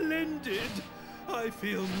 Splendid! I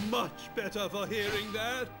feel much better for hearing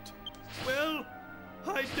that. Well,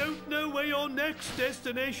 I don't know where your next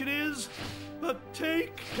destination is, but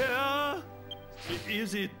take care.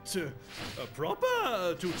 Is it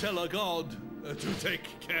proper to tell a god to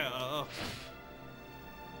take care?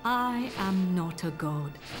 I am not a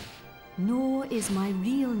god, nor is my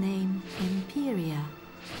real name Imperia.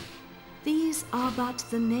 These are but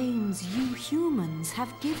the names you humans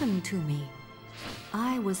have given to me.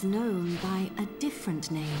 I was known by a different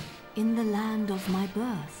name in the land of my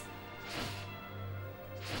birth.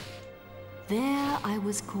 There I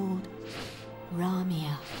was called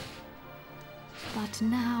Ramia. But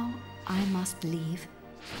now I must leave.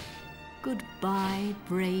 Goodbye,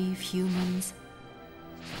 brave humans.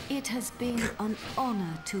 It has been an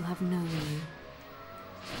honor to have known you.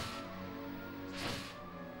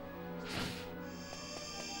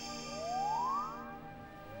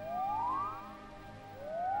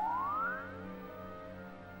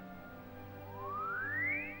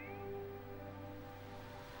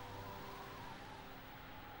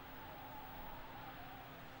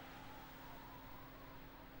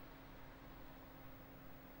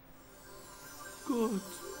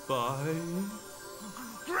 Goodbye.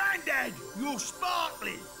 Grandad, you're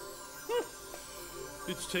sparkling.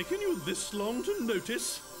 It's taken you this long to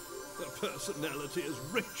notice? A personality as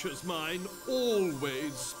rich as mine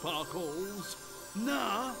always sparkles.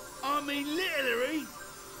 Nah, I mean literally.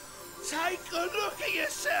 Take a look at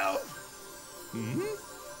yourself.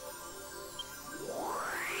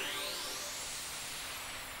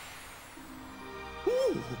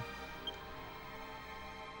 Ooh.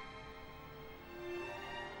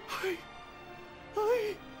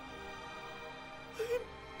 I'm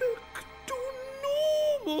back to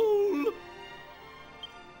normal.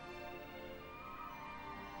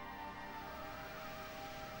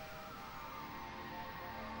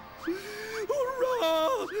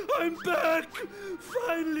 Hurrah! I'm back!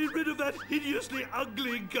 Finally rid of that hideously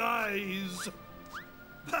ugly guise.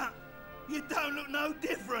 But you don't look no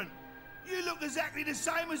different. You look exactly the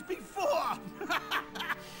same as before.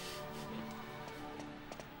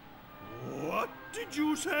 What did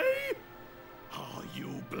you say? Are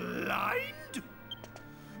you blind?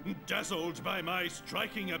 Dazzled by my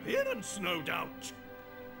striking appearance, no doubt.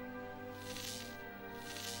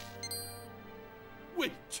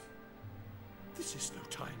 Wait. This is no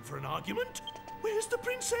time for an argument. Where's the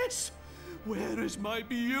princess? Where is my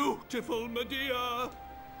beautiful Medea?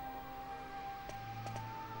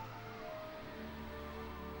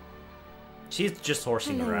 She's just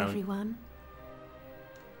horsing Hello, around. everyone.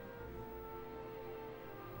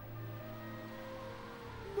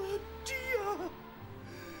 Medea!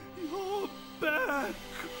 You're back!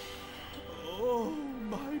 Oh,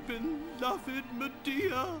 my beloved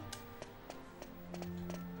Medea!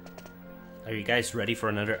 Are you guys ready for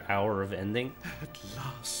another hour of ending? At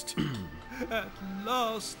last, at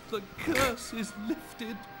last, the curse is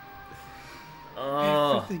lifted.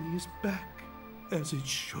 Oh. Everything is back as it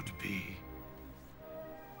should be.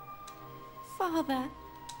 Father.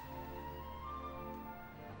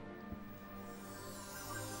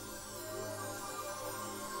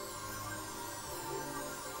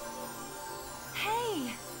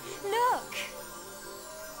 Hey, look!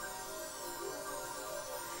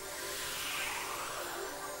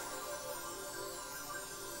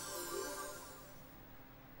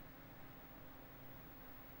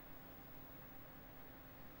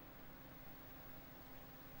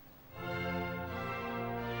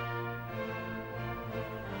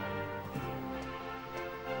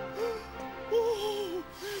 Oh,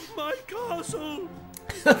 my castle!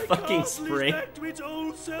 Fucking Castle spray. is back to its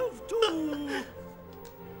old self too.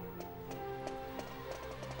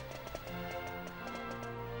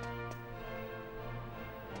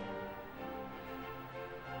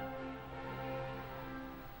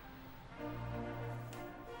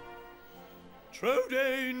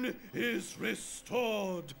 Trodain is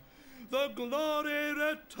restored. The glory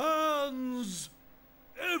returns.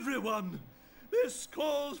 Everyone, this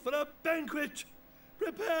calls for a banquet.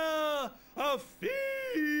 Prepare a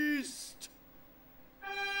feast.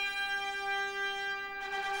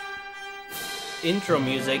 Intro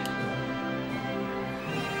music.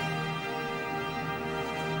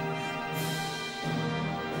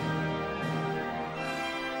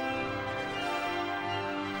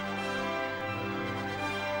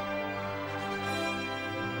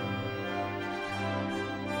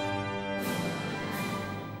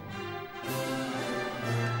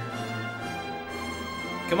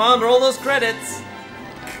 Come on, roll those credits.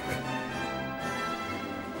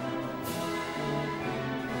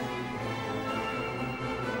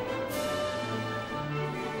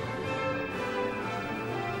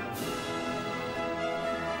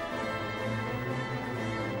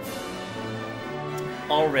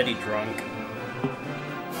 Already drunk.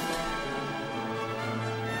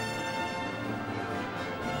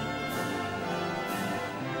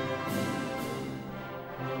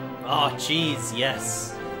 Oh, jeez,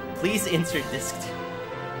 yes. Please insert disc 2.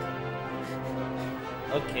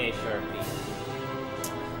 Okay, Sharpie.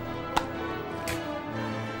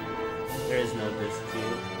 There is no disc 2.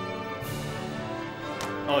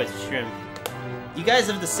 Oh, it's shrimp. You guys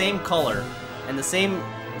have the same color and the same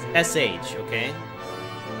SH, okay?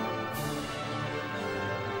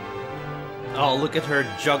 Oh, look at her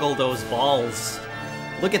juggle those balls.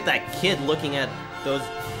 Look at that kid looking at those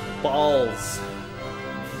balls.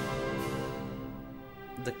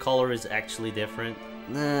 The color is actually different.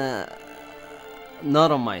 Not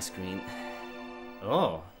on my screen.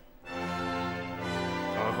 Oh.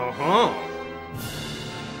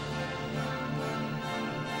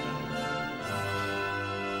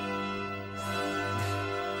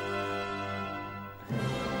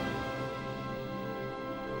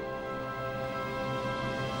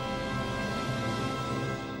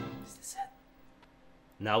 Is this it?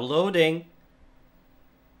 Now loading.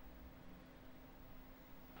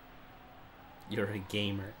 You're a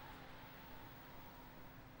gamer.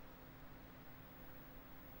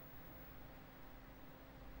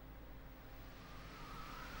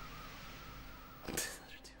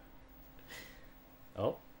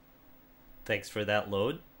 Oh. Thanks for that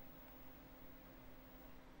load.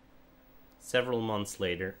 Several months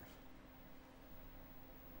later.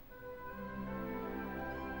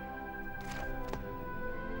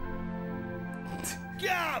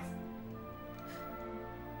 Gav!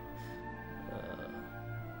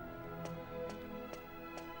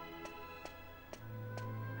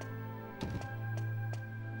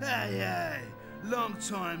 Hey, hey, long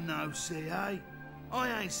time no see, eh?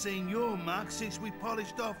 I ain't seen your mug since we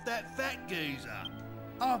polished off that fat geezer.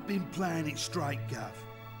 I've been playing it straight, Gov.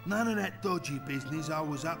 None of that dodgy business I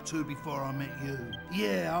was up to before I met you.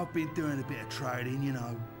 Yeah, I've been doing a bit of trading, you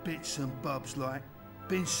know, bits and bobs like.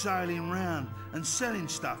 Been sailing round and selling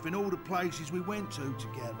stuff in all the places we went to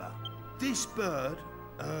together. This bird,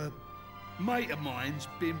 mate of mine's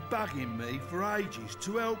been bugging me for ages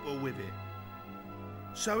to help her with it.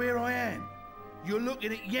 So here I am. You're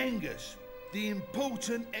looking at Yengus, the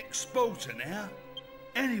important exporter now.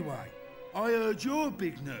 Anyway, I heard your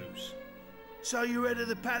big news. So you're head of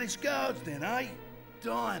the palace guards then, eh?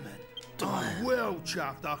 Diamond. I'm well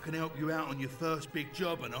chuffed I can help you out on your first big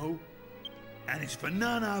job and all. And it's for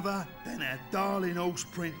none other than our darling horse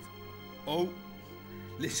Prince. Oh,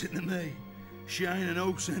 listen to me. She ain't an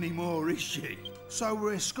horse anymore, is she? So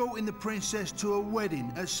we're escorting the princess to a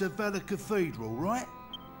wedding at Sevilla Cathedral, right?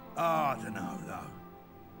 I don't know, though.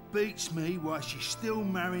 Beats me why she's still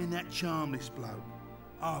marrying that charmless bloke.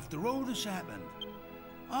 After all that's happened.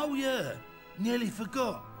 Oh, yeah. Nearly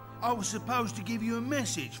forgot. I was supposed to give you a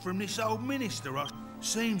message from this old minister.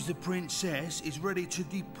 Seems the princess is ready to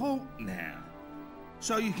deport now.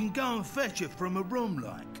 So you can go and fetch her from a room,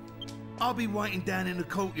 like. I'll be waiting down in the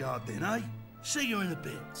courtyard then, eh? See you in a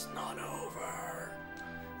bit. It's not over.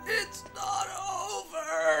 It's not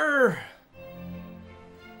over.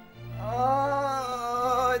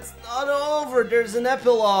 Oh, it's not over. There's an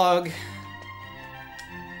epilogue.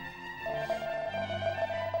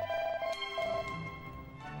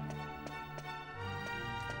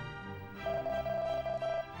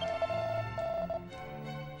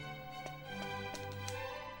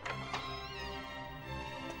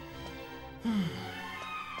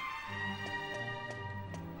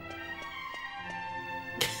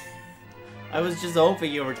 I was just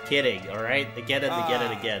hoping you were kidding, alright? Again and again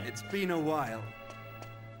and again. It's been a while.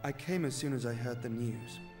 I came as soon as I heard the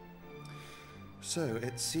news. So,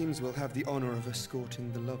 it seems we'll have the honor of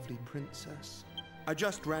escorting the lovely princess. I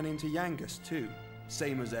just ran into Yangus too,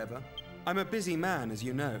 same as ever. I'm a busy man, as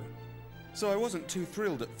you know. So I wasn't too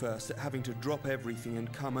thrilled at first at having to drop everything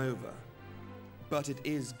and come over. But it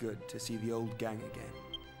is good to see the old gang again.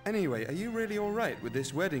 Anyway, are you really alright with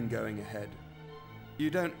this wedding going ahead? You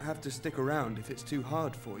don't have to stick around if it's too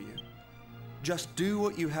hard for you. Just do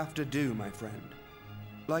what you have to do, my friend.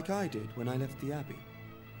 Like I did when I left the Abbey.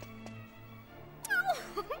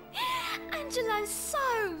 Oh, Angelo's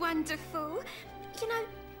so wonderful. You know,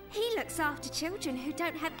 he looks after children who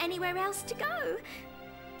don't have anywhere else to go.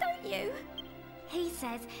 Don't you? He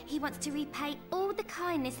says he wants to repay all the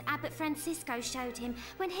kindness Abbot Francisco showed him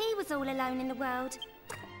when he was all alone in the world.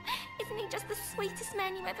 Isn't he just the sweetest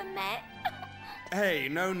man you ever met? Hey,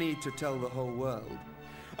 no need to tell the whole world.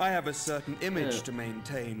 I have a certain image to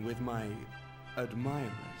maintain with my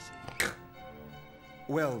admirers.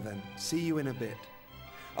 Well then, see you in a bit.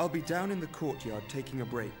 I'll be down in the courtyard taking a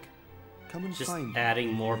break. Come and find me. Just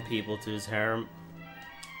adding more people to his harem.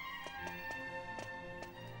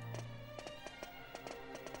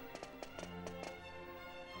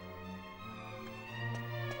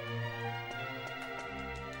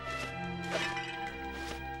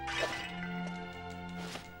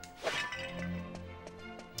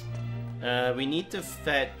 We need to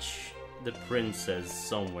fetch the princess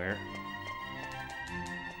somewhere.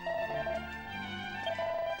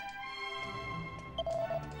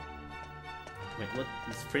 Wait, what?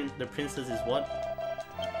 The princess is what?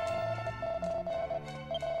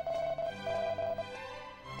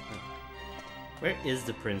 Where is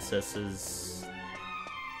the princess's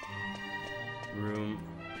room?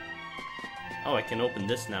 Oh, I can open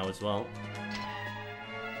this now as well.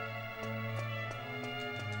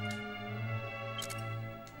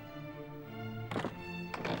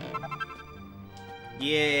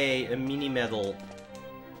 Yay, a mini medal.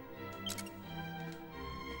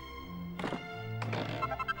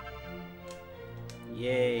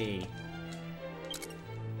 Yay.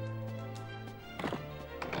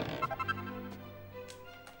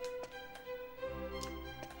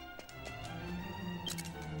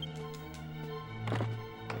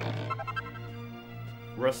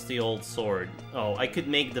 Rusty old sword. Oh, I could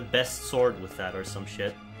make the best sword with that or some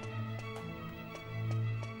shit.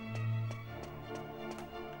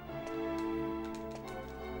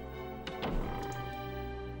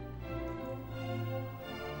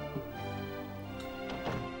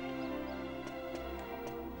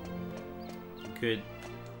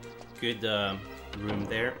 Good room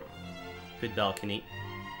there. Good balcony.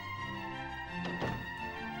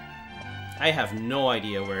 I have no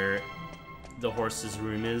idea where the horse's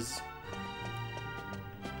room is.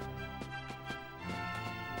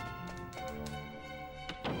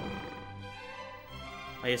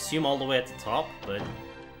 I assume all the way at the top, but...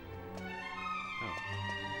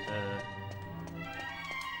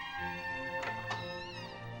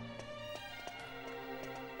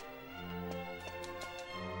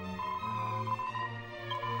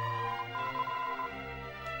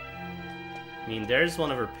 I mean, there's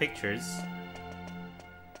one of her pictures.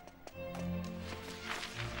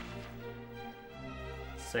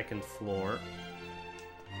 Second floor.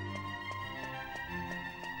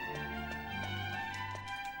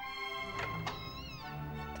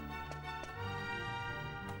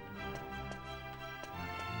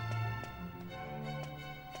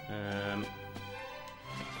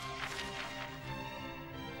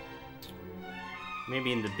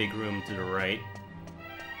 Maybe in the big room to the right.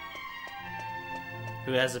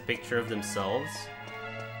 Who has a picture of themselves?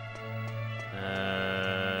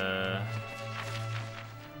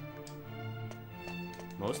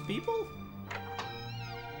 Most people?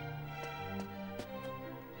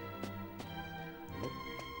 Nope.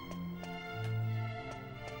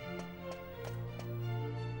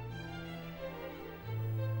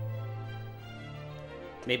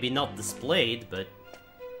 Maybe not displayed, but...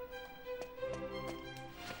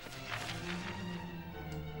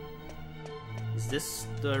 Is this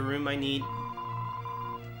the room I need?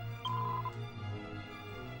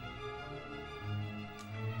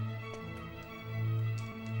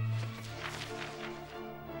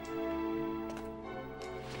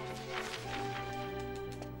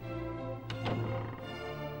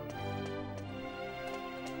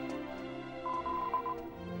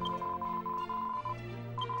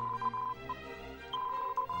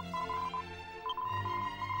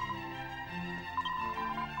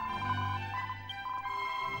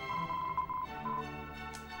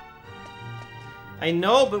 I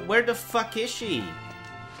know, but where the fuck is she?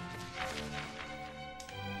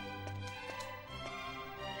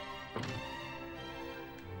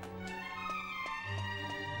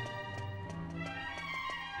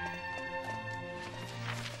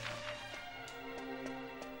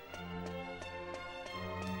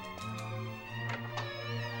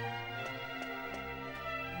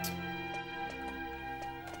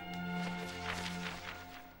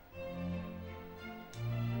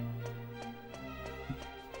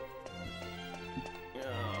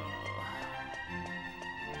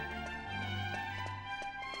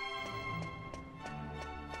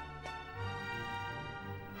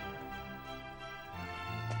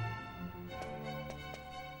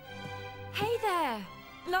 Hey there!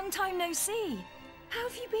 Long time no see. How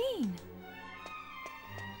have you been?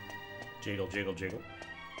 Jiggle, jiggle, jiggle.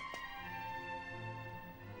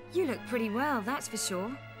 You look pretty well, that's for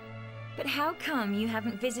sure. But how come you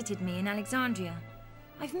haven't visited me in Alexandria?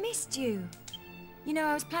 I've missed you. You know,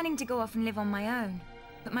 I was planning to go off and live on my own,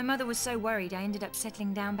 but my mother was so worried I ended up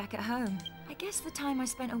settling down back at home. I guess the time I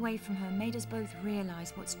spent away from her made us both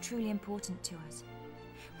realize what's truly important to us.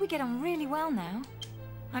 We get on really well now.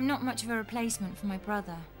 I'm not much of a replacement for my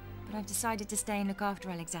brother, but I've decided to stay and look after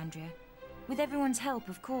Alexandria. With everyone's help,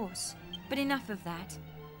 of course. But enough of that.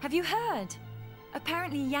 Have you heard?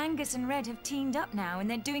 Apparently Yangus and Red have teamed up now and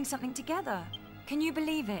they're doing something together. Can you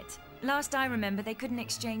believe it? Last I remember, they couldn't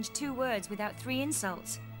exchange 2 words without 3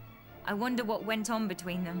 insults. I wonder what went on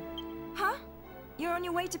between them. Huh? You're on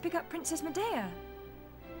your way to pick up Princess Medea?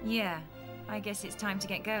 Yeah, I guess it's time to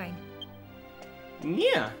get going.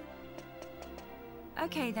 Yeah.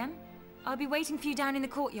 Okay then. I'll be waiting for you down in the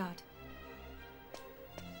courtyard.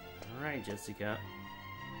 Alright, Jessica.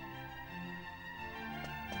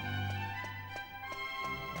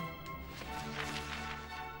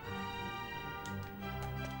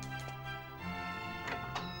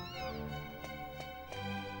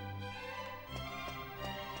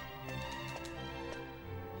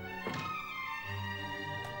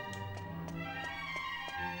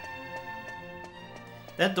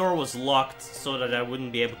 That door was locked so that I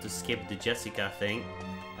wouldn't be able to skip the Jessica thing,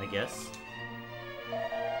 I guess.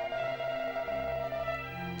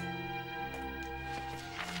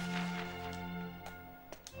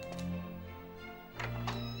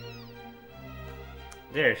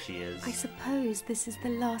 There she is. I suppose this is the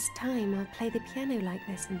last time I'll play the piano like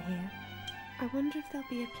this in here. I wonder if there'll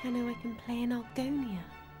be a piano I can play in Algonia.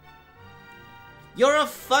 You're a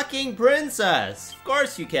fucking princess! Of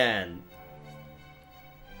course you can!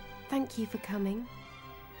 Thank you for coming.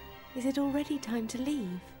 Is it already time to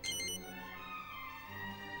leave?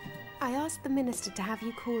 I asked the minister to have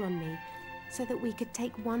you call on me so that we could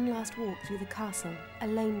take one last walk through the castle,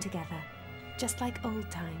 alone together, just like old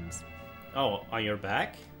times. Oh, on your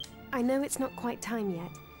back? I know it's not quite time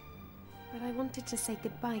yet, but I wanted to say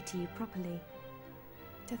goodbye to you properly.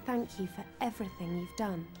 To thank you for everything you've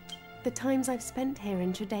done. The times I've spent here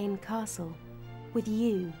in Tradaine Castle, with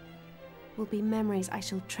you, will be memories I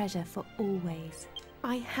shall treasure for always.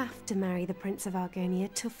 I have to marry the Prince of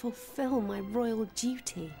Argonia to fulfill my royal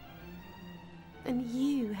duty. And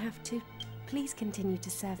you have to please continue to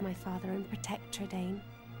serve my father and protect Tradaine,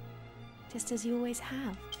 just as you always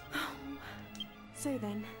have. So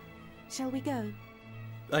then, shall we go?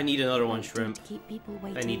 I need another one, Don't Shrimp. keep people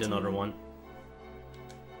waiting I need too another long. one.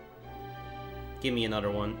 Give me another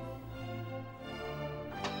one.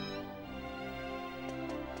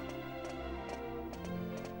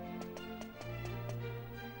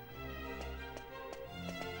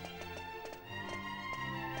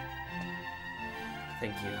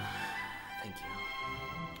 Thank you. Thank you.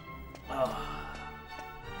 Oh.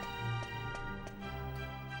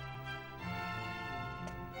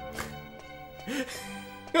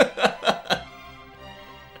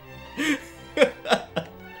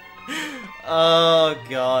 Oh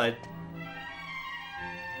god.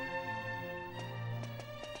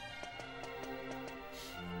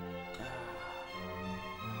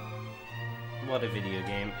 What a video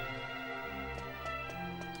game.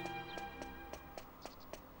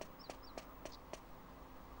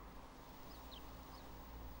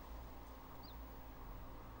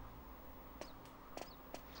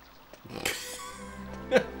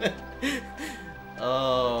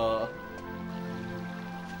 Oh.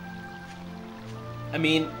 I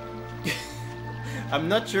mean, I'm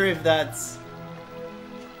not sure if that's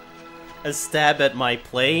a stab at my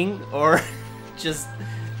playing or just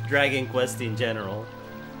Dragon Quest in general.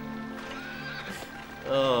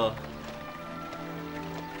 Oh.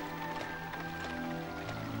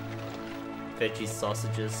 Veggie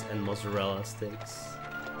sausages and mozzarella sticks.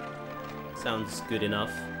 Sounds good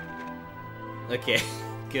enough. Okay,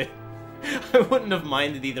 good. I wouldn't have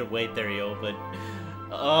minded either way, Therio, but...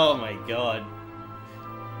 Oh my god.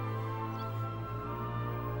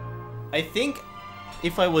 I think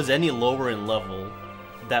if I was any lower in level,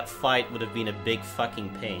 that fight would have been a big fucking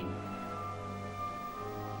pain.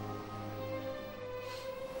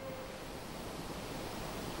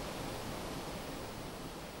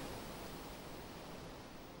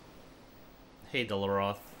 Hey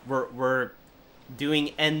Delaroth, we're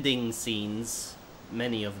doing ending scenes,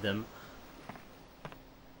 many of them.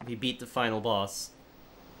 We beat the final boss.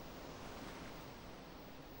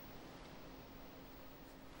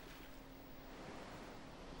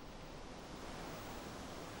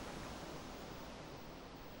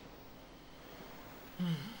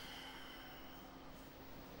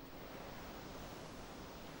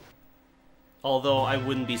 Although I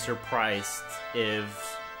wouldn't be surprised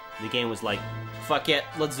if the game was like, fuck it,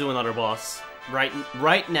 let's do another boss.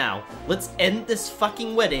 Right now. Let's end this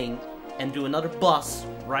fucking wedding and do another boss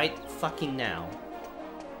right fucking now.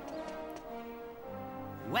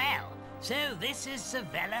 Well, so this is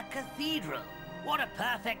Sevilla Cathedral. What a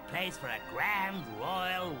perfect place for a grand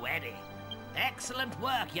royal wedding. Excellent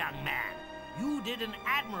work, young man. You did an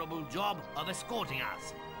admirable job of escorting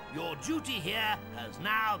us. Your duty here has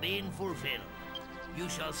now been fulfilled. You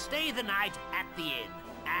shall stay the night at the inn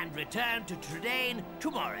and return to Tradaine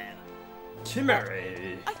tomorrow.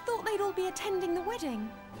 Tomorrow? I thought they'd all be attending the wedding.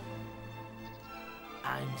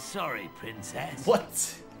 I'm sorry, Princess.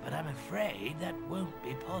 What? But I'm afraid that won't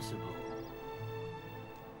be possible.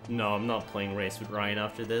 No, I'm not playing Race with Ryan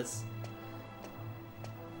after this.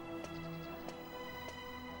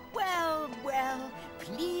 Well, well,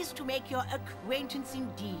 pleased to make your acquaintance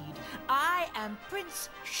indeed. I am Prince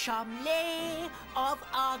Charmley of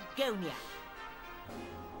Argonia.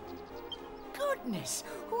 Goodness,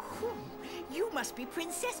 you must be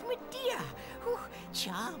Princess Medea.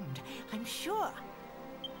 Charmed, I'm sure.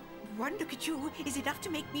 One look at you is enough to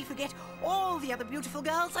make me forget all the other beautiful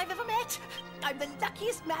girls I've ever met. I'm the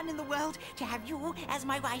luckiest man in the world to have you as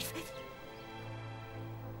my wife.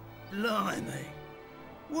 Blimey.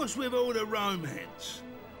 What's with all the romance?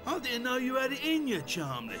 I didn't know you had it in you,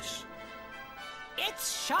 Charmless.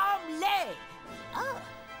 It's Charmley. Oh,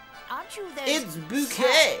 aren't you those It's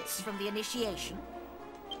Bouquet servants from the initiation?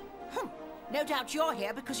 No doubt you're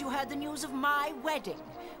here because you heard the news of my wedding.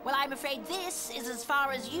 Well, I'm afraid this is as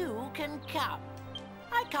far as you can come.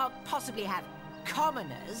 I can't possibly have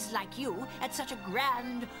commoners like you at such a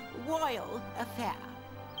grand royal affair.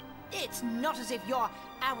 It's not as if you're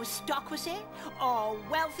aristocracy, or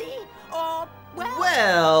wealthy, or,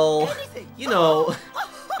 well anything. You know,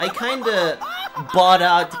 I kinda bought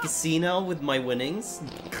out the casino with my winnings.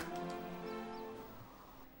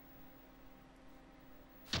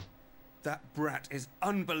 That brat is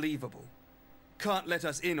unbelievable. Can't let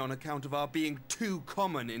us in on account of our being too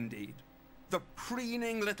common, indeed. The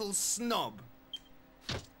preening little snob.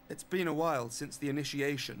 It's been a while since the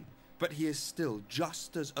initiation, but he is still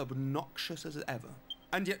just as obnoxious as ever.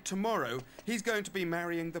 And yet tomorrow, he's going to be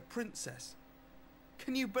marrying the princess.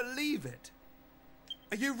 Can you believe it?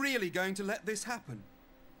 Are you really going to let this happen?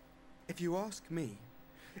 If you ask me,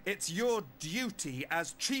 it's your duty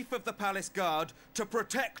as Chief of the Palace Guard to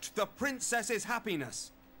protect the princess's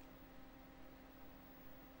happiness.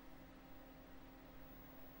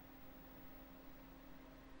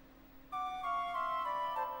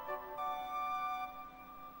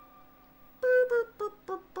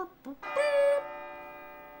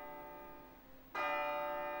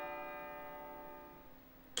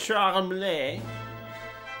 Charmley.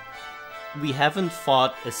 We haven't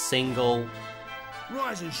fought a single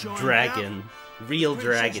Rise and shine, dragon, Gav. real The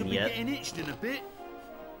princess dragon will be yet. getting itched in a bit.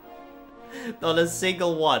 Not a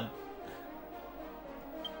single one.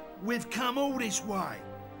 We've come all this way.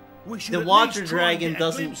 We should The at water least try and dragon get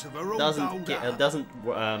a glimpse of her all dolled up.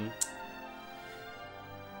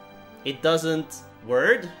 It doesn't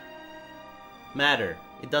matter.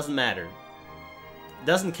 It doesn't matter. It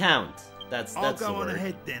doesn't count. That's I'll the go on word.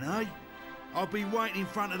 ahead then, eh? I'll be waiting in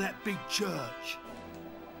front of that big church.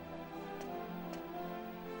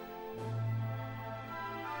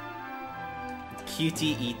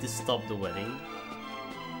 QTE to stop the wedding.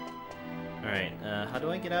 Alright, how do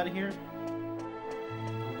I get out of here?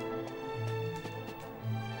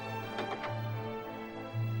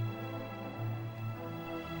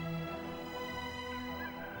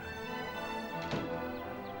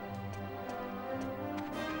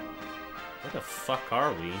 Where the fuck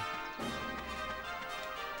are we?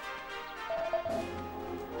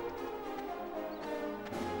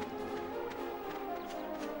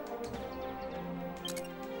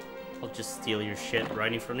 I'll just steal your shit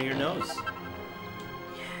right in front of your nose.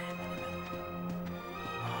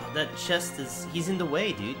 Oh, that chest is... he's in the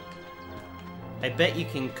way, dude. I bet you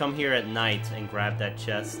can come here at night and grab that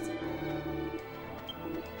chest.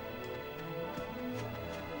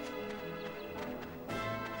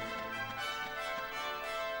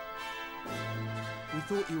 We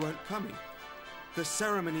thought you weren't coming. The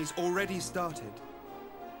ceremony's already started.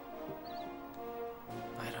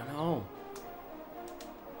 I don't know.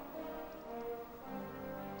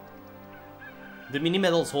 The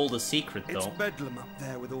mini-medals hold a secret, though. It's bedlam up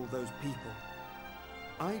there with all those people.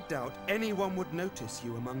 I doubt anyone would notice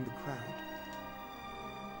you among the crowd.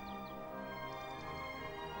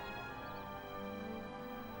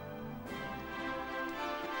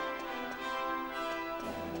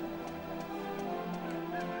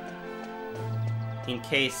 In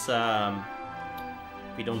case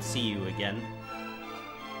we don't see you again.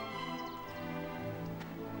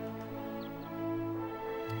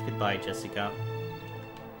 Goodbye, Jessica.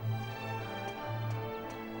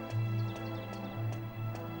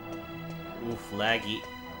 Oof, laggy.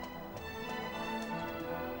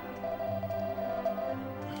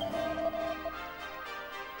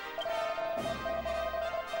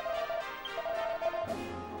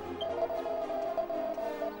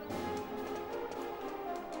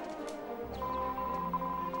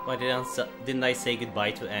 Why didn't I say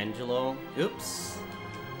goodbye to Angelo? Oops.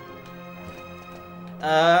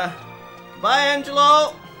 Bye,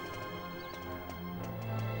 Angelo!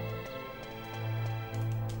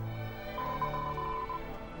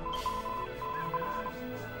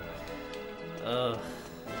 Ugh.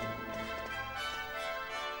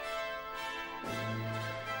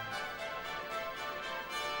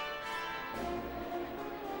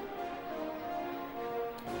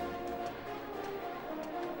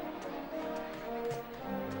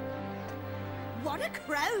 What a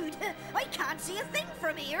crowd! I can't see a thing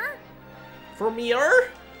from here. From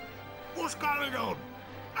here? What's going on?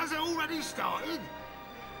 Has it already started?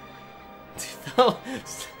 A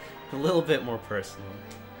little bit more personal.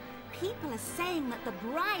 People are saying that the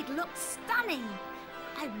bride looks stunning.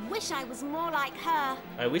 I wish I was more like her.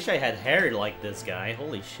 I wish I had hair like this guy.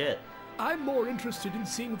 Holy shit. I'm more interested in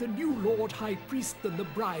seeing the new Lord High Priest than the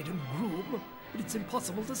bride and groom, but it's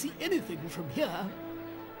impossible to see anything from here.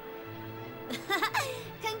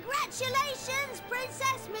 Congratulations,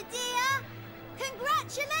 Princess Medea!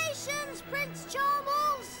 Congratulations, Prince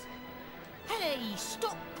Charmles! Hey,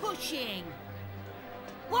 stop pushing!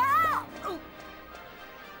 Wow! Oh.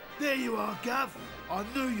 There you are, Gav. I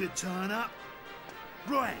knew you'd turn up.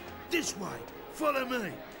 Right, this way. Follow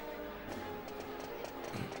me.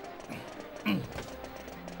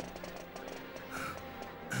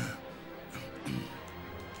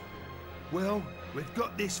 Well, we've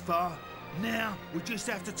got this far. Now, we just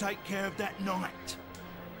have to take care of that knight.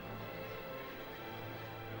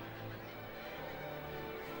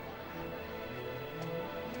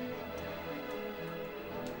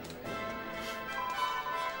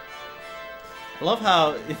 I love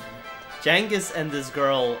how Jangus and this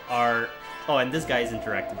girl are... Oh, and this guy is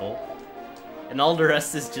interactable. And all the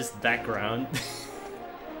rest is just background.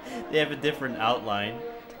 They have a different outline.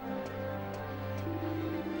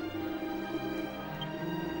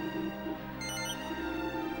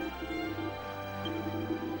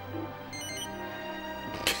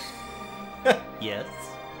 Yes.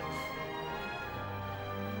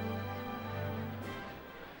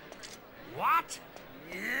 What?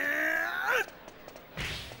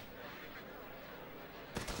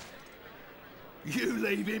 You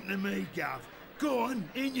leave him to me, Gov. Go on,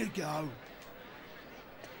 in you go.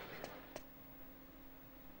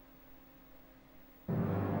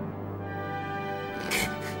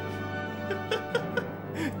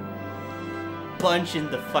 Punch in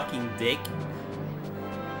the fucking dick.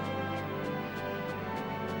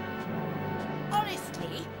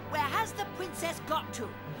 Honestly, where has the princess got to?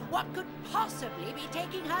 What could possibly be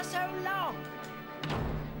taking her so long?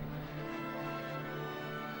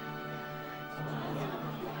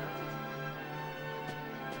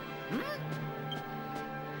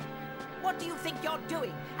 What do you think you're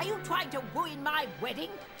doing? Are you trying to ruin my wedding?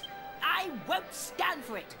 I won't stand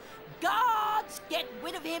for it. Guards, get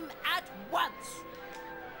rid of him at once.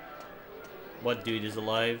 What dude is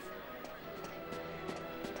alive?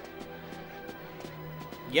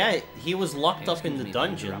 Yeah, he was locked up in the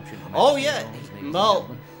dungeon. Oh yeah, well,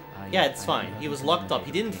 yeah, it's fine. He was locked up.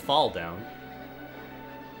 He didn't fall down.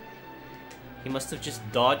 He must have just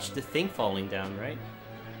dodged the thing falling down, right?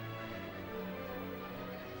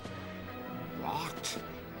 What?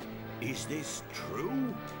 Is this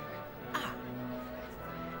true? Ah.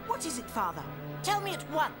 What is it, Father? Tell me at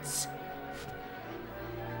once.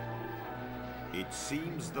 It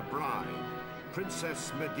seems the bride,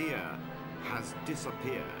 Princess Medea, has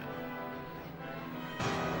disappeared.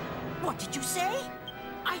 What did you say?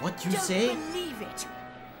 What you don't say? Believe it.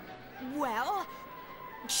 Well,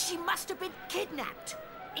 she must have been kidnapped.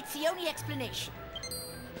 It's the only explanation.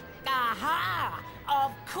 Aha!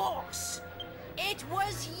 Of course. It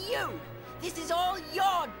was you. This is all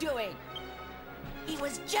your doing. He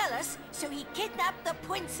was jealous, so he kidnapped the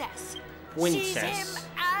princess. Seize him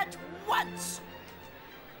at once.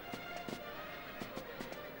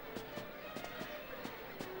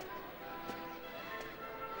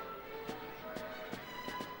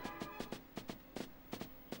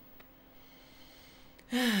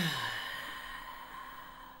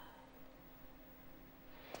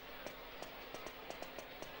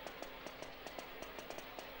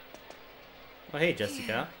 Oh, hey,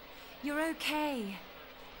 Jessica. You're okay.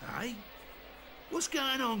 Hey? What's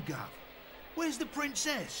going on, Gov? Where's the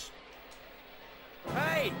princess?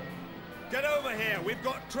 Hey! Get over here, we've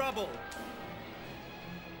got trouble!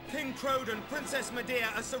 King Crode and Princess Medea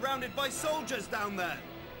are surrounded by soldiers down there!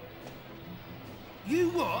 You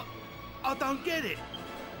what? I don't get it.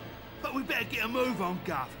 But we better get a move on,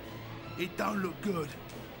 Gov. It don't look good.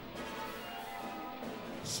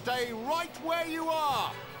 Stay right where you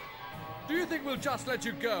are! Do you think we'll just let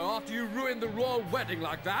you go after you ruined the royal wedding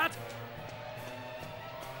like that?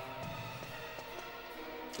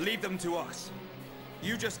 Leave them to us.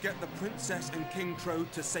 You just get the princess and King Crode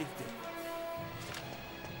to safety.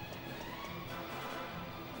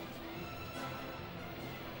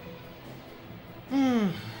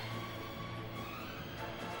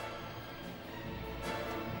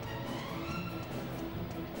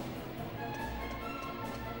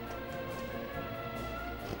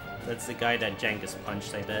 That's the guy that Jangus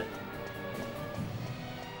punched, I bet.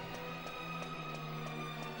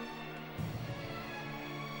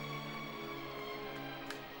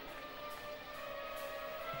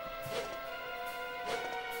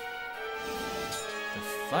 The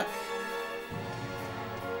fuck?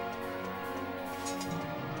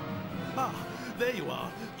 Ah, there you are.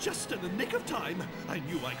 Just in the nick of time. I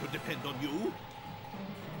knew I could depend on you.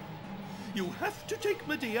 You have to take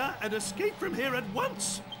Medea and escape from here at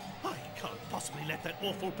once. I can't possibly let that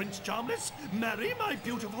awful Prince Charmless marry my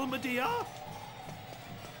beautiful Medea.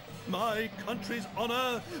 My country's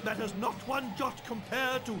honor matters not one jot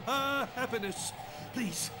compared to her happiness.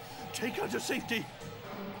 Please, take her to safety.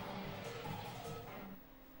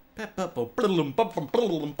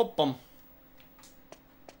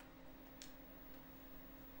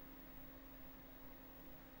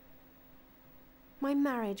 My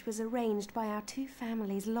marriage was arranged by our two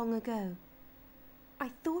families long ago. I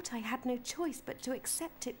thought I had no choice but to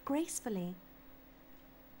accept it gracefully.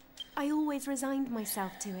 I always resigned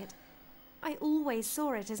myself to it. I always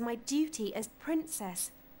saw it as my duty as princess.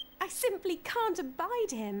 I simply can't abide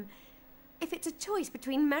him. If it's a choice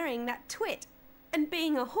between marrying that twit and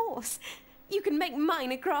being a horse, you can make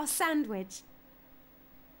mine a grass sandwich.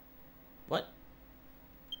 What?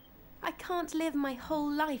 I can't live my whole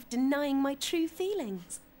life denying my true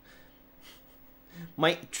feelings.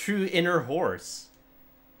 My true inner horse.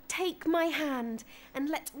 Take my hand and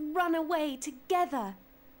let's run away together.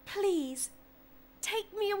 Please,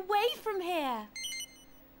 take me away from here.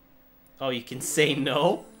 Oh, you can say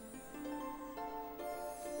no?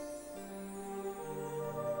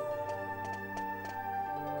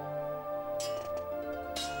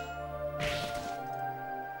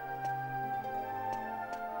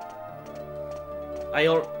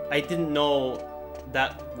 I didn't know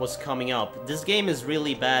that was coming up. This game is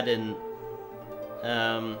really bad in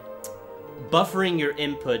buffering your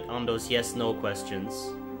input on those yes/no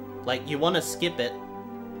questions. Like, you want to skip it,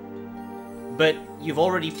 but you've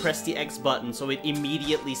already pressed the X button, so it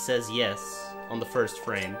immediately says yes on the first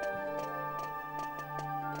frame.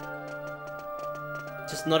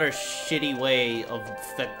 Just another shitty way of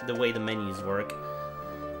the way the menus work.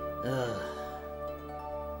 Ugh.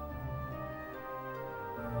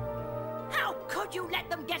 How could you let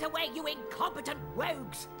them get away, you incompetent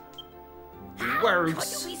rogues? Rogues.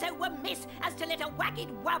 Could you be so amiss as to let a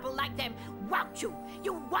wagged wabble like them wout you,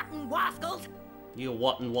 you rotten wascals? You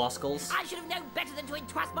rotten wascals. I should have known better than to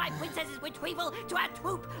entrust my princess's retrieval to a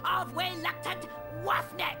troop of reluctant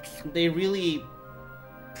waffnecks. They really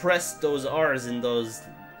pressed those R's in those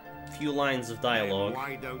few lines of dialogue. Then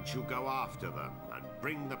why don't you go after them and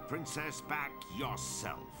bring the princess back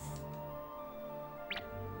yourself?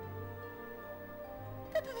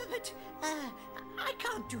 But I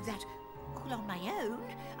can't do that all on my own.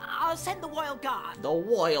 I'll send the Royal Guard. The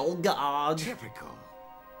Royal Guard. Typical.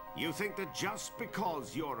 You think that just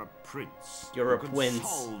because you're a prince, You're you a can prince.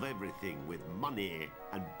 solve everything with money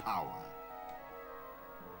and power.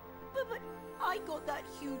 But I got that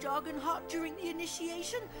huge Argon heart during the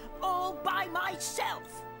initiation all by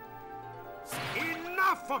myself.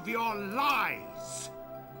 Enough of your lies!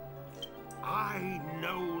 I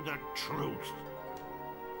know the truth.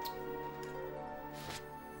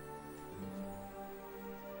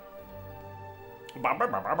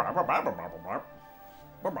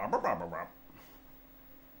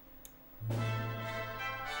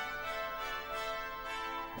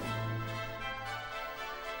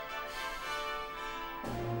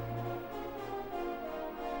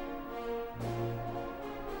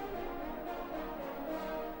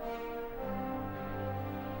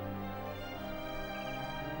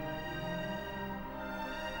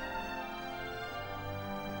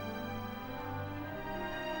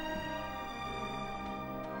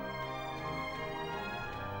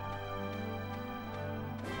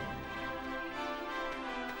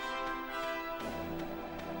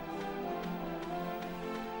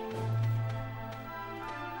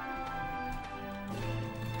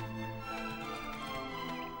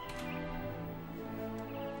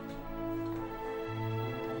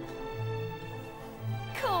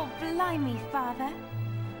 Cool, blimey, father.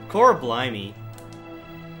 Core blimey.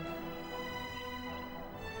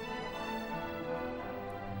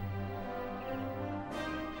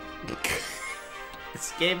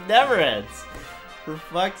 This game never ends. For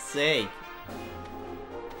fuck's sake.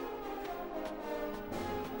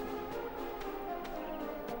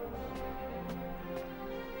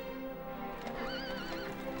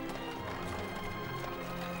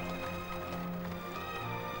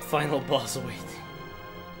 Final boss awaiting.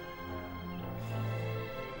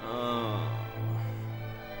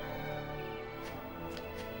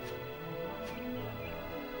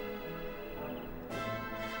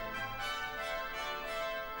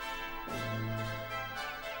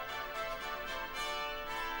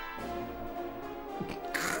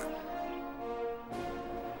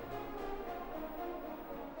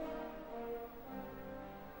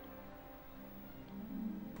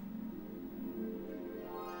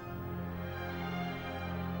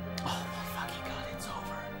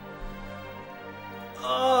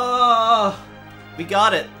 We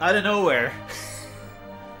got it out of nowhere.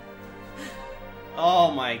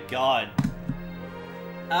 Oh my god.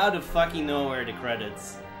 Out of fucking nowhere, the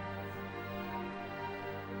credits.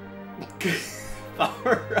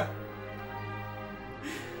 Power up.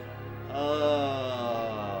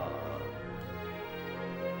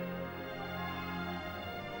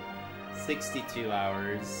 62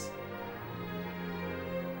 hours.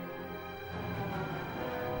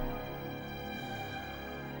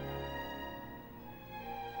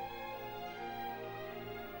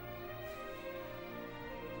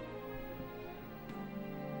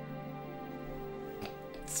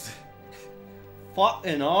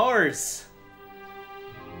 Fucking hours.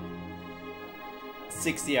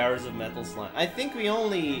 60 hours of Metal Slime. I think we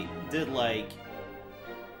only did like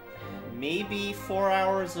maybe 4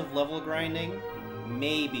 hours of level grinding.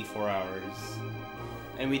 Maybe 4 hours.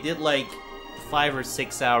 And we did like 5 or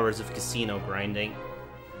 6 hours of casino grinding.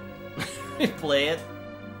 We play it.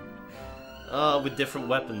 With different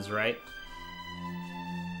weapons, right?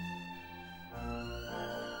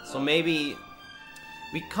 So maybe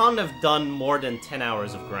we can't have done more than 10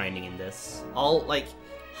 hours of grinding in this. Like,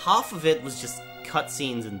 half of it was just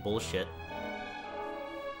cutscenes and bullshit.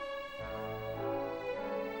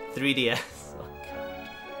 3DS. Oh god.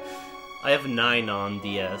 I have 9 on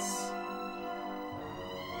DS.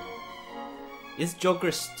 Is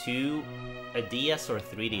Joker's 2 a DS or a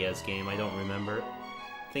 3DS game? I don't remember.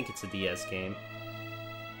 I think it's a DS game.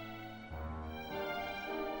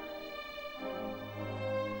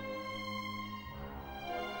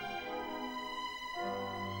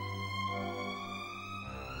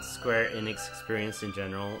 Square Enix experience in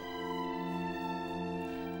general.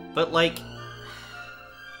 But like,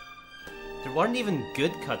 there weren't even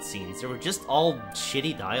good cutscenes, they were just all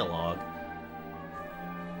shitty dialogue.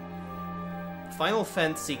 Final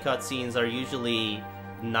Fantasy cutscenes are usually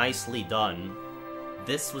nicely done.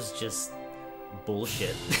 This was just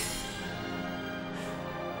bullshit.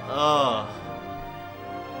 Ugh.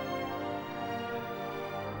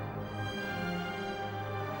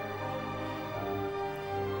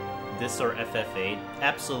 This or FF8?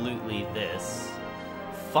 Absolutely this.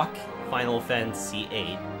 Fuck Final Fantasy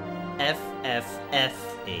VIII.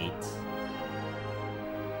 FFF8.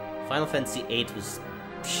 Final Fantasy VIII was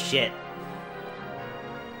shit.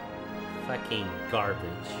 Fucking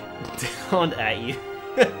garbage. Down at you.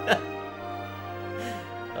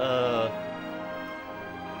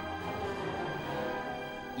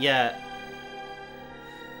 Yeah.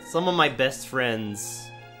 Some of my best friends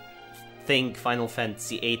think Final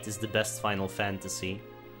Fantasy VIII is the best Final Fantasy.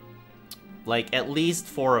 Like, at least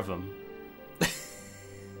 4 of them.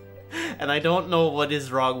 And I don't know what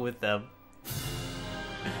is wrong with them.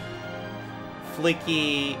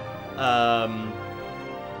 Flicky,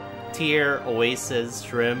 Tear, Oasis,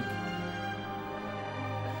 Shrimp.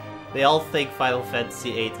 They all think Final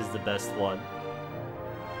Fantasy VIII is the best one.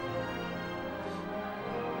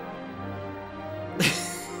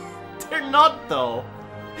 They're not, though.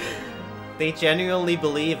 They genuinely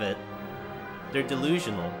believe it. They're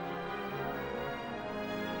delusional.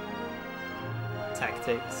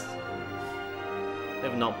 Tactics. I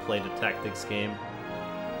have not played a tactics game.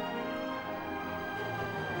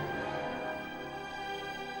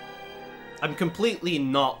 I'm completely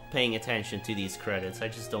not paying attention to these credits. I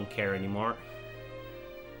just don't care anymore.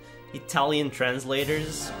 Italian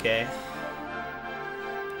translators? Okay.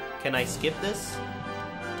 Can I skip this?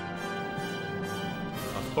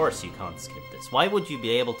 Of course you can't skip this. Why would you be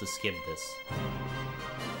able to skip this?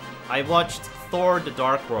 I watched Thor: The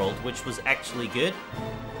Dark World, which was actually good.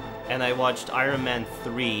 And I watched Iron Man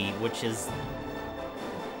 3, which is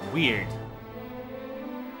weird.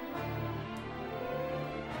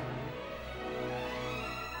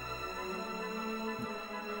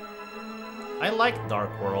 I liked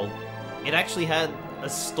Dark World. It actually had a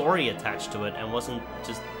story attached to it and wasn't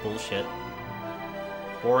just bullshit.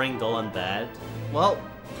 Boring, dull, and bad. Well,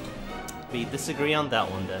 we disagree on that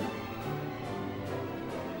one then.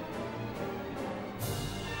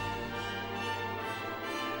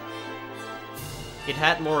 It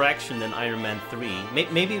had more action than Iron Man 3.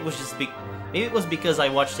 Maybe it was just maybe it was because I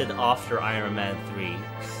watched it after Iron Man 3.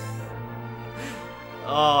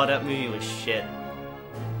 Oh, that movie was shit.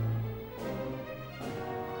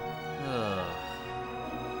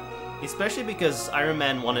 Especially because Iron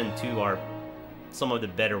Man 1 and 2 are some of the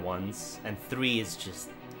better ones, and 3 is just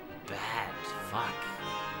bad. Fuck.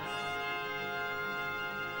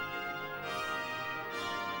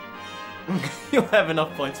 You'll have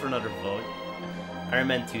enough points for another vote. Iron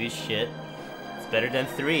Man 2 is shit. It's better than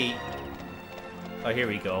 3. Oh, here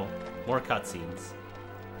we go. More cutscenes.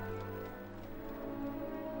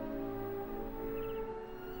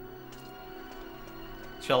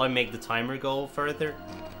 Shall I make the timer go further?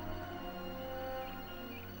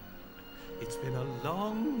 It's been a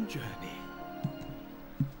long journey.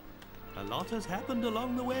 A lot has happened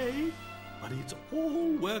along the way, but it's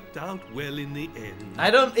all worked out well in the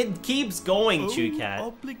end. It keeps going, Chewcat.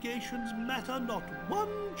 Obligations matter not one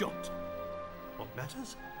jot. What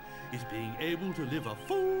matters is being able to live a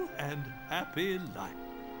full and happy life.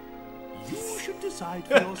 You should decide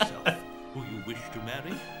for yourself who you wish to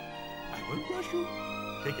marry. I won't rush you.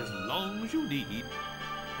 Take as long as you need.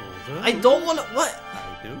 Although, I don't want to. What?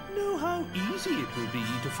 I don't know how easy it will be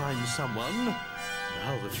to find someone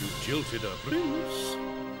now that you've jilted a prince.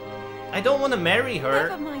 I don't want to marry her.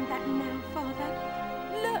 Never mind that now, Father.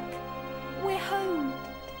 Look, we're home.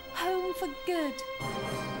 Home Good.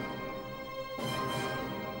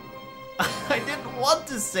 I didn't want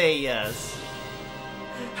to say yes.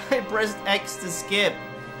 I pressed X to skip.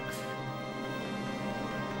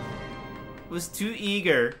 Was too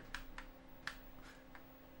eager.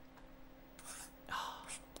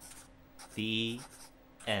 The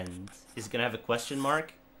end. Is it gonna have a question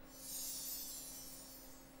mark?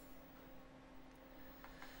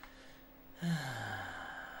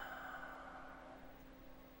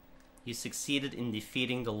 You succeeded in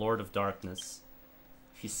defeating the Lord of Darkness.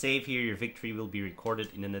 If you save here, your victory will be recorded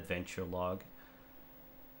in an adventure log.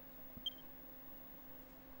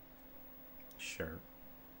 Sure.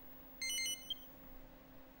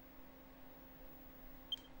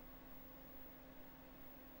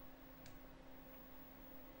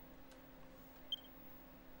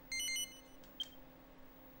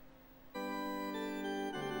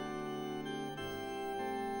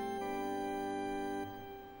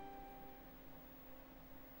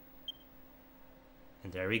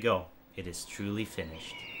 And there we go. It is truly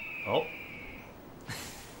finished. Oh.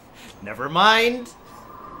 Never mind.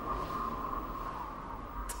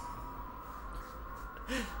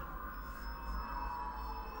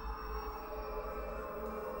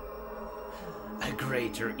 A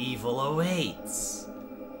greater evil awaits.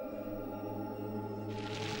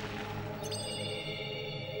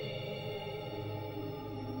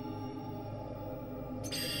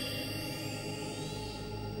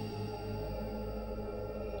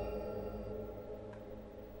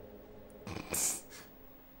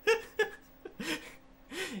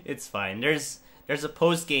 It's fine. There's a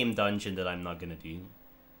post-game dungeon that I'm not gonna do.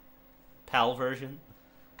 PAL version.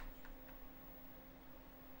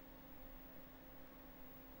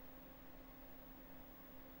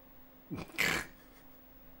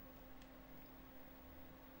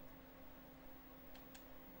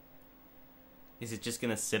 Is it just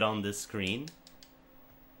gonna sit on this screen?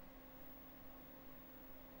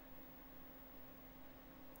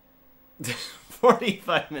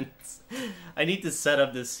 $45 minutes. I need to set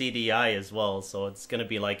up this CDI as well, so it's gonna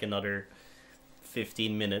be like another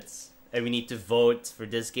 15 minutes. And we need to vote for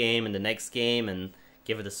this game and the next game and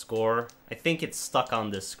give it a score. I think it's stuck on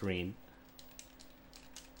this screen.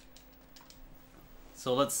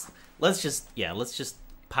 So let's just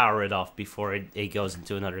power it off before it goes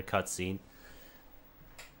into another cutscene.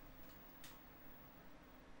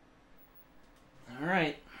 All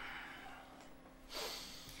right.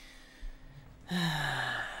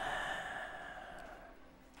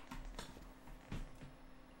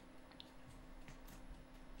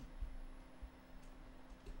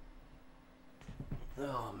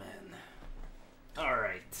 Oh man. All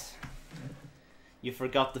right. You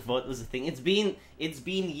forgot the vote was a thing. It's been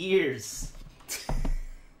years.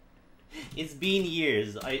 It's been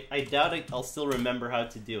years. I doubt I'll still remember how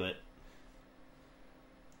to do it.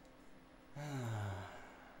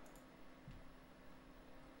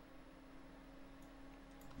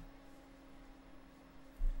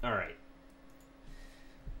 All right.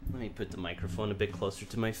 Let me put the microphone a bit closer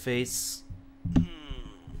to my face.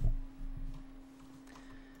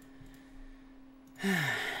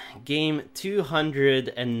 Game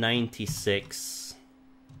 296.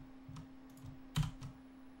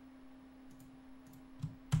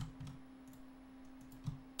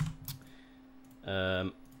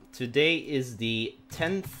 Today is the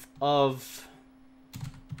 10th of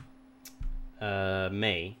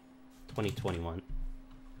May, 2021.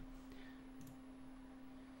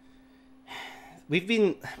 We've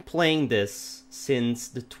been playing this since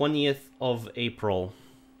the 20th of April.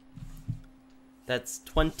 That's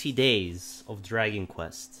 20 days of Dragon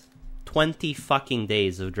Quest. 20 fucking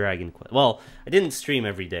days of Dragon Quest. Well, I didn't stream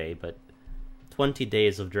every day, but 20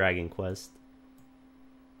 days of Dragon Quest.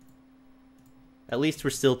 At least we're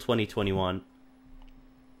still 2021.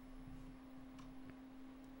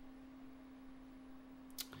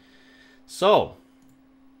 So,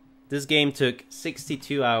 this game took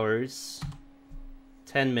 62 hours,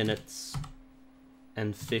 10 minutes,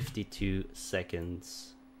 and 52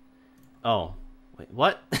 seconds. Oh, wait,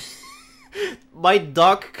 what? My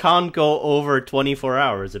dock can't go over 24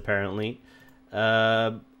 hours, apparently.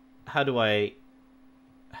 How do I...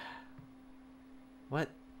 What?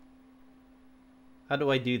 How do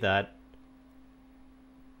I do that?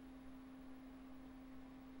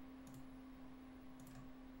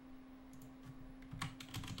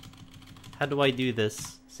 How do I do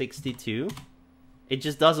this? 62? It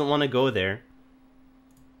just doesn't want to go there.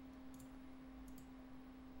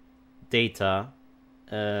 Data.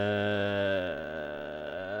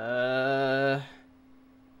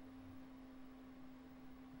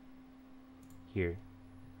 Here.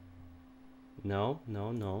 No.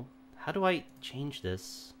 How do I change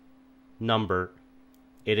this? Number.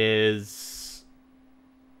 It is...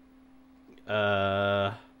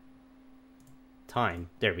 time.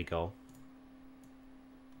 There we go.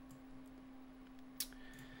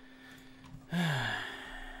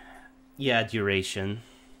 Yeah, duration.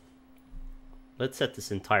 Let's set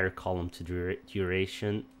this entire column to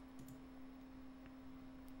duration.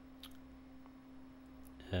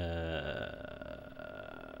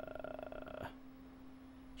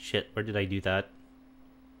 Shit, where did I do that?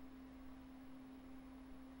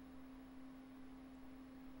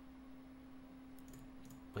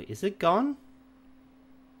 Wait, is it gone?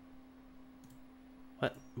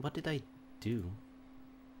 What did I do?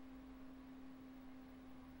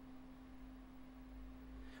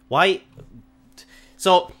 Why?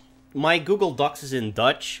 So, my Google Docs is in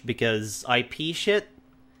Dutch because IP shit,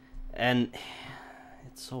 and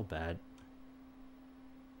it's so bad.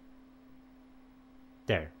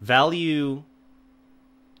 There. Value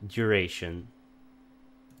duration.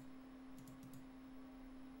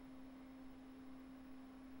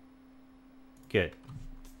 Good.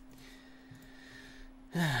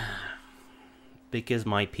 Because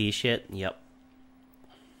my P shit, yep.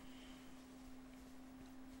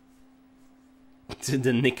 To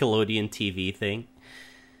the Nickelodeon TV thing.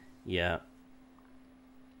 Yeah.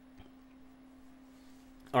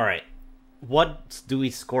 Alright. What do we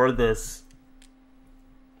score this?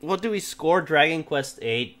 What do we score Dragon Quest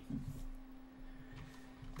VIII?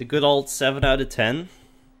 The good old 7 out of 10?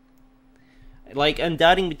 Like, I'm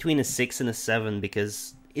doubting between a 6 and a 7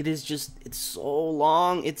 because it is just, it's so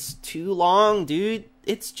long. It's too long, dude.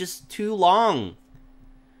 It's just too long.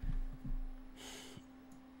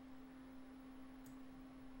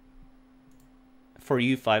 For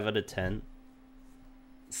you, 5 out of 10.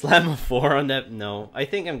 Slam a 4 on that? No. I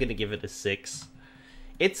think I'm gonna give it a 6.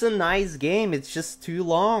 It's a nice game, it's just too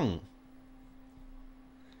long.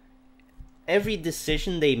 Every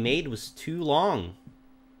decision they made was too long.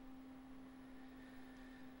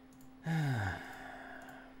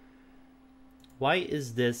 Why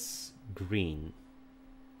is this green?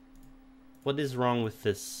 What is wrong with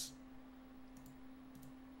this?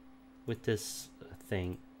 With this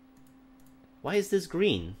thing? Why is this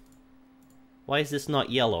green? Why is this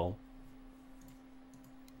not yellow?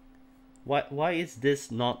 Why is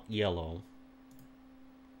this not yellow?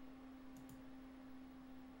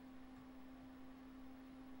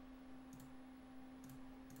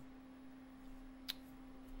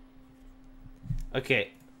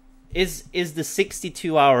 Okay. Is the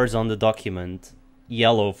 62 hours on the document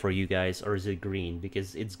yellow for you guys, or is it green?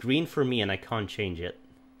 Because it's green for me and I can't change it.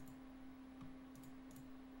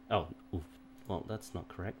 Oh, oof. Well, that's not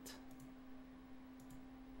correct.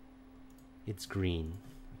 It's green.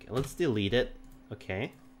 Okay, let's delete it.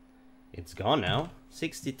 Okay. It's gone now.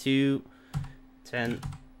 62, 10,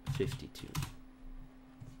 52.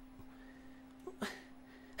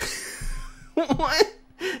 What?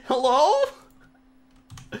 Hello?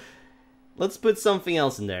 Let's put something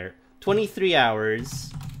else in there. 23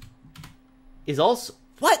 hours is also...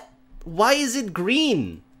 What? Why is it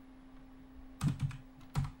green?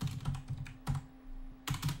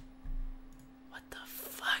 What the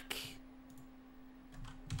fuck?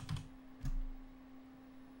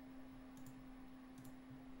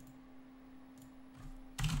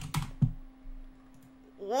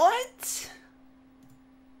 What?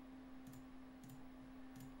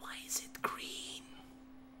 Why is it green?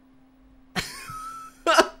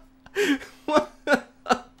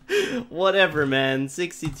 Whatever, man.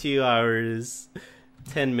 62 hours,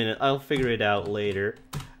 10 minutes. I'll figure it out later.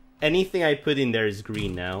 Anything I put in there is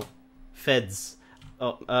green now. Feds.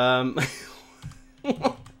 Oh,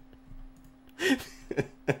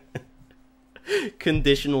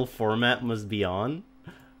 Conditional format must be on.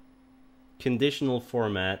 Conditional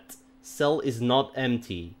format. Cell is not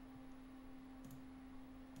empty.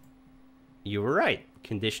 You were right.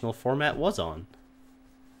 Conditional format was on.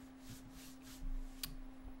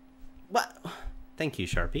 What? Thank you,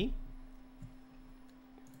 Sharpie.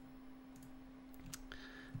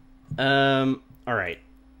 Alright.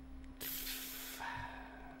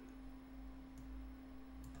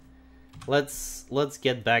 Let's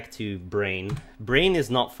get back to Brain. Brain is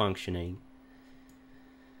not functioning.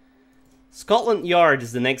 Scotland Yard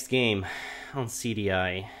is the next game on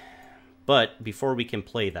CDI. But before we can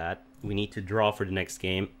play that, we need to draw for the next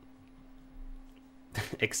game.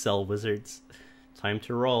 Excel wizards. Time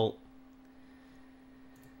to roll.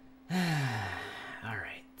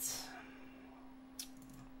 Alright.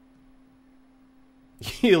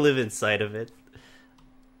 You live inside of it.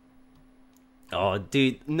 Oh,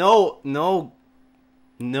 dude. No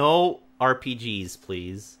RPGs,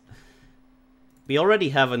 please. We already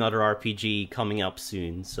have another RPG coming up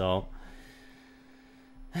soon, so...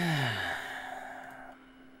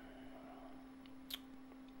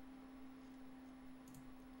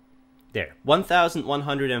 There.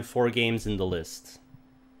 1,104 games in the list.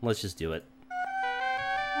 Let's just do it.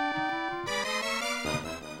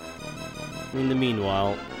 In the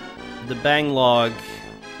meanwhile, the bang log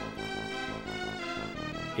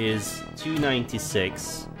is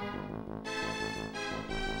 296.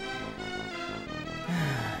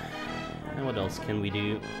 And what else can we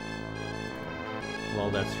do while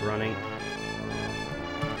that's running?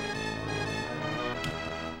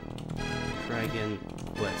 Dragon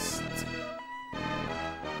Quest 8.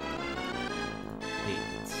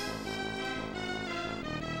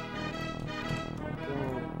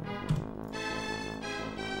 Go.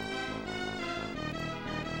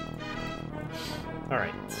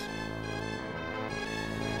 Alright.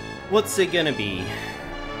 What's it gonna be?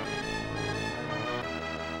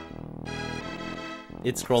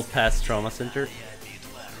 It scrolled past Trauma Center.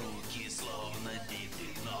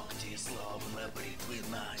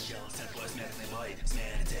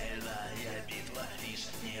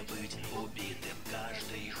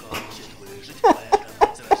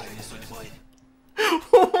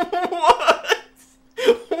 What?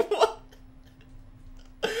 What?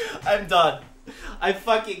 I'm done. I'm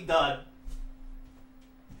fucking done.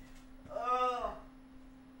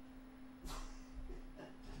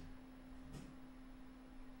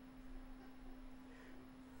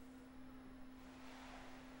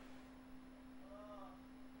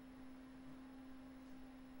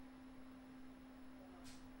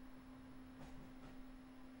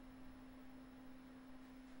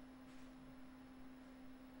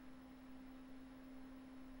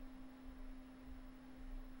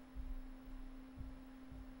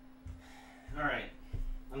 Alright,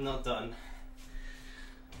 I'm not done.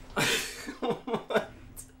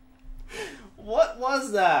 What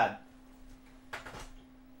was that?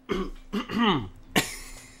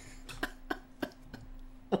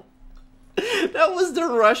 That was the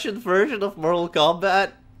Russian version of Mortal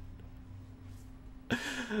Kombat?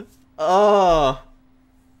 Oh.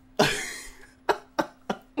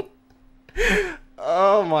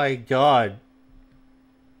 Oh my god.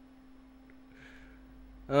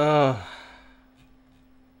 Oh.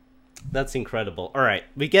 That's incredible. All right,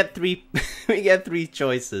 we get three. We get three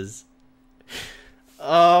choices.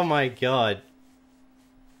 Oh my god.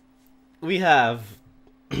 We have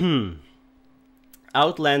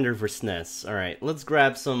Outlander for SNES. All right, let's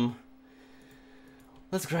grab some.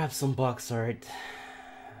 Let's grab some box art.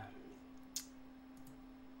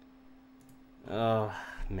 Oh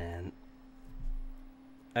man.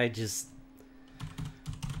 I just.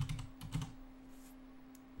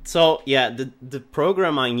 So yeah, the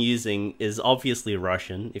program I'm using is obviously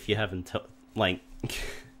Russian. If you haven't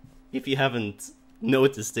if you haven't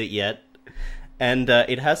noticed it yet, and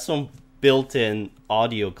it has some built-in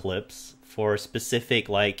audio clips for specific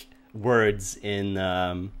like words in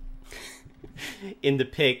in the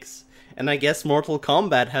pics, and I guess Mortal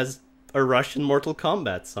Kombat has a Russian Mortal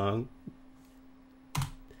Kombat song.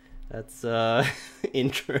 That's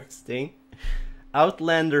interesting.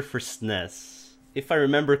 Outlander for SNES. If I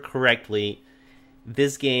remember correctly,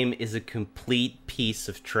 this game is a complete piece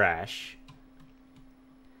of trash.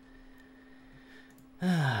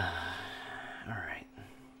 Alright.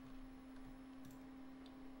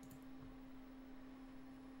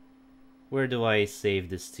 Where do I save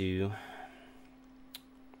this to?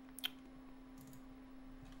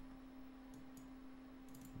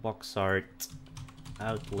 Box art,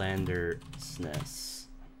 Outlander, SNES.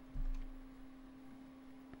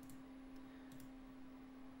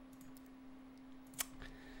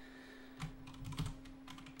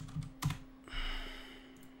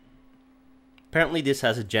 Apparently this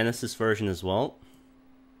has a Genesis version as well.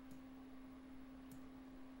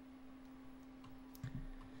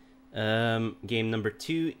 Game number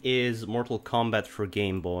 2 is Mortal Kombat for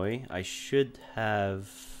Game Boy. I should have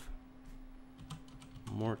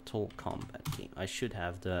Mortal Kombat game. I should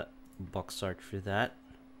have the box art for that.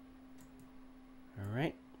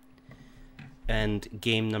 Alright. And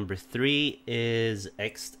game number 3 is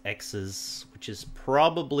XX's, which is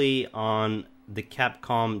probably on the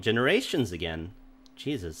Capcom Generations again.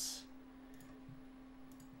 Jesus.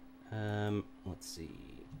 Let's see.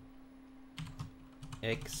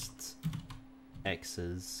 X's.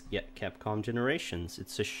 Yeah, Capcom Generations.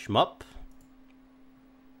 It's a shmup.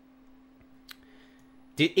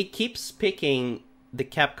 It keeps picking the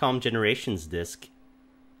Capcom Generations disc.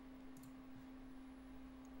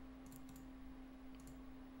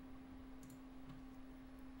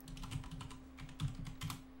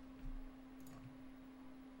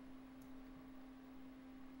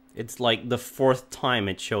 It's like the 4th time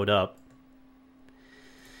it showed up.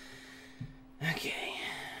 Okay.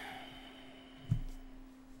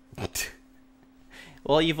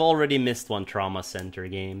 Well, you've already missed one Trauma Center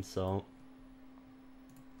game, so...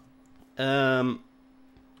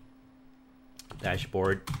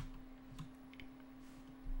 Dashboard.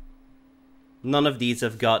 None of these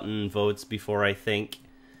have gotten votes before, I think.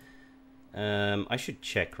 I should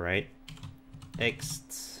check, right?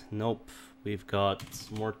 Ext. Nope. We've got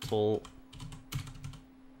Mortal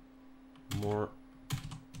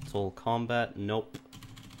Kombat. Nope.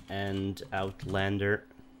 And Outlander.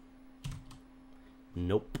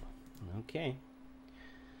 Nope. Okay.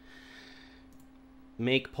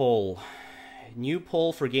 Make poll. New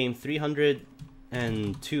poll for game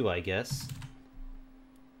 302, I guess.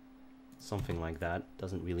 Something like that.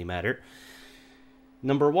 Doesn't really matter.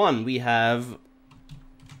 Number 1, we have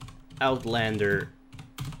Outlander,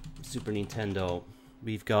 Super Nintendo.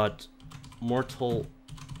 We've got Mortal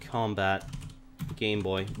Kombat, Game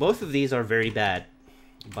Boy. Both of these are very bad,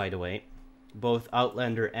 by the way. Both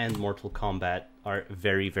Outlander and Mortal Kombat are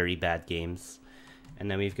very, very bad games. And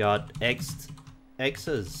then we've got X's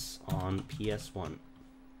on PS1.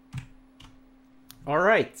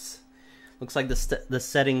 Alright. Looks like the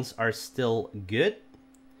settings are still good.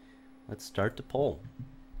 Let's start the poll.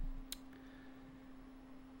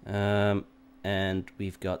 And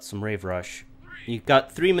we've got some Rave Rush. You've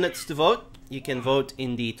got 3 minutes to vote. You can vote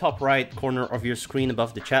in the top right corner of your screen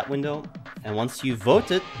above the chat window. And once you've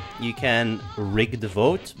voted, you can rig the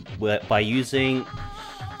vote by using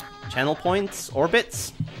channel points or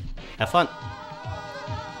bits. Have fun.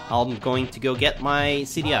 I'm going to go get my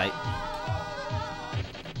CDI.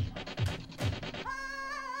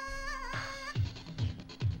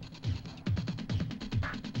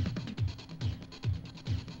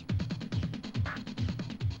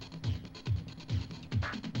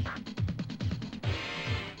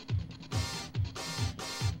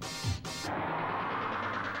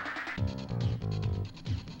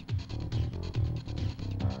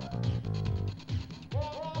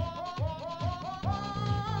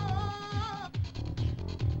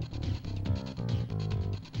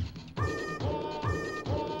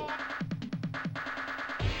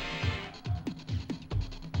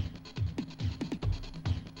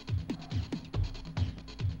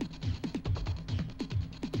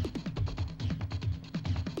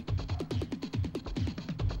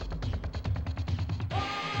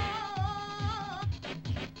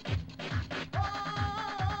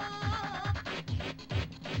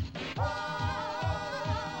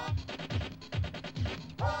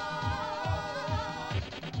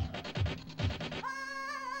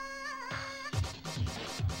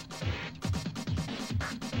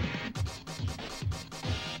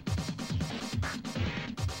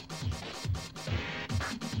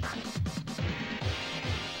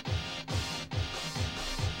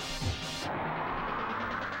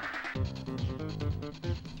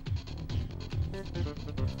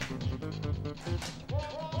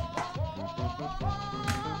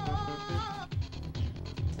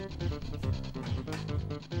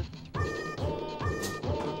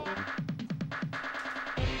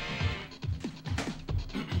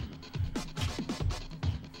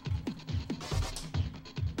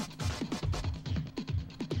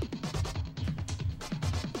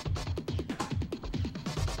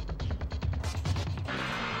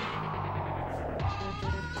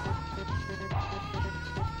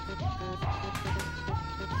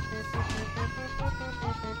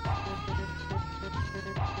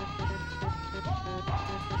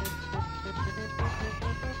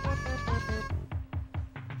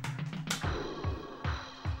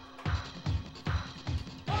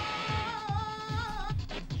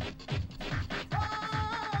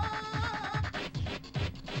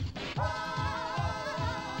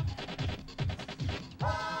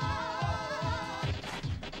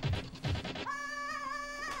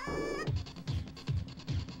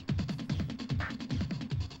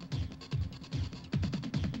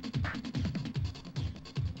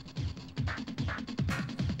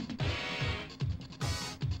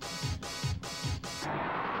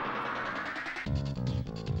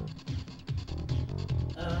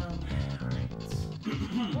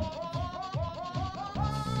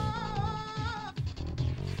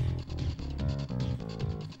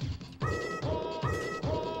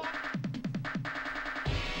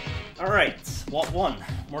 Alright, what won?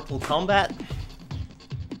 Mortal Kombat?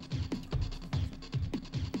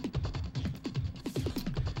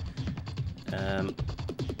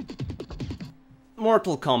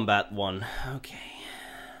 Mortal Kombat won. Okay.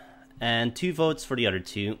 And 2 votes for the other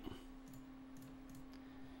 2.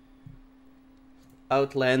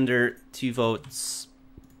 Outlander, 2 votes.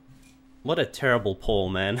 What a terrible poll,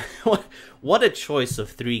 man. What a choice of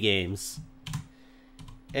 3 games.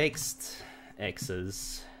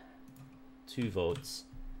 X's, 2 votes.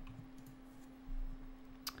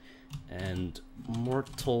 And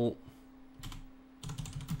Mortal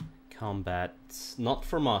Kombat, not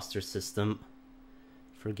for Master System,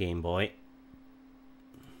 for Game Boy.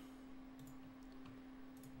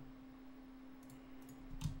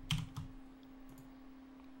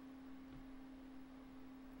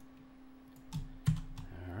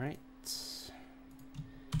 Alright.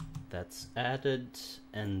 That's added,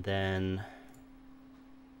 and then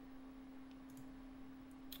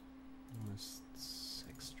lists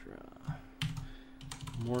extra.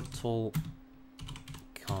 Mortal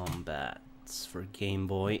Kombat for Game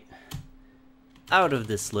Boy. Out of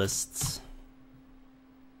this list.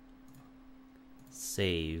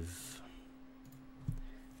 Save.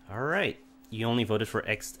 Alright. You only voted for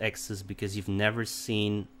X's because you've never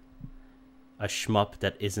seen a shmup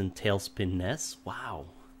that isn't Tailspin NES? Wow.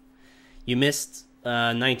 You missed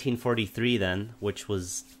 1943 then, which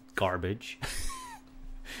was garbage.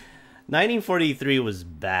 1943 was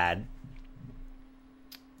bad.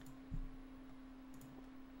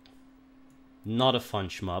 Not a fun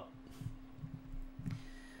shmup.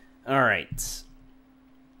 Alright.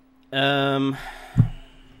 What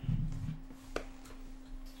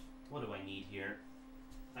do I need here?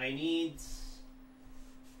 I need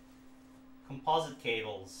composite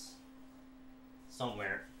cables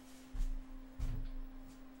somewhere.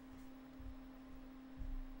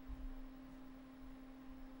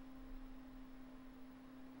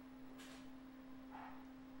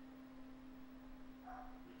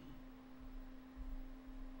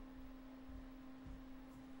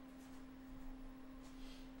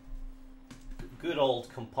 Good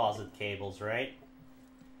old composite cables, right?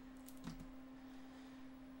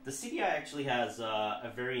 The CDI actually has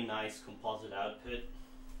a very nice composite output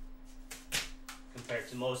compared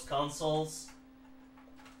to most consoles.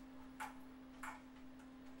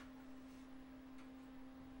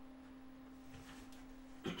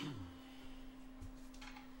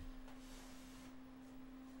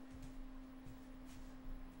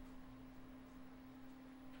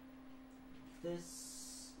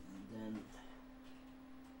 This, and then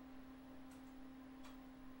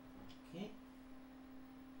okay.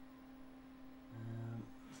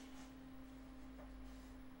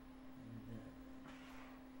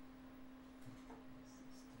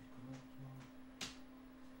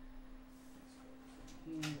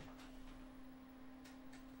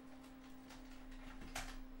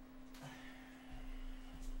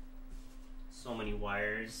 So many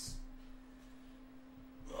wires.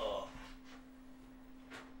 Oh.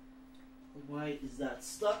 Why is that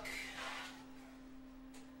stuck?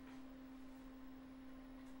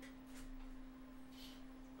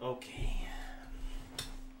 Okay.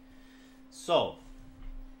 So,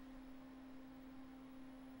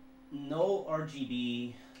 no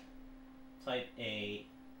RGB, type A,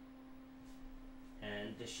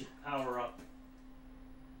 and this should power up.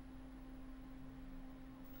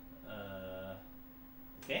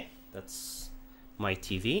 Okay, that's my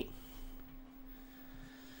TV.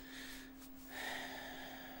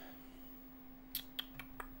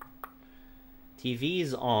 TV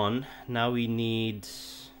is on. Now we need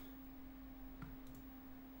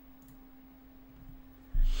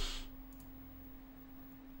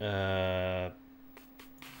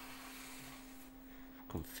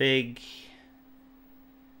config,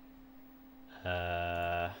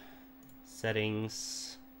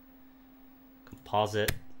 settings,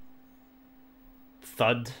 composite,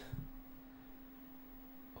 thud.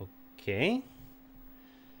 Okay,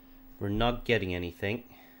 we're not getting anything.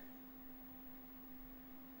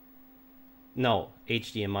 No,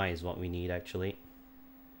 HDMI is what we need actually.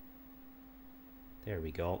 There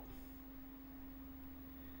we go.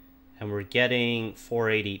 And we're getting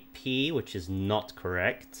 480p, which is not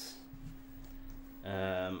correct.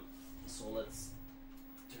 So let's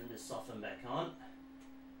turn this off and back on.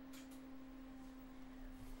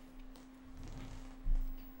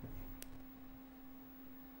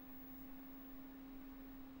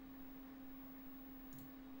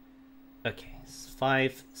 Okay, it's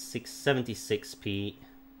 5676p,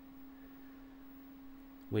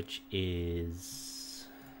 which is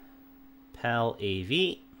PAL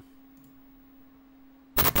AV.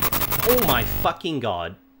 Oh my fucking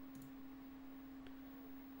god.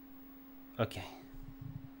 Okay.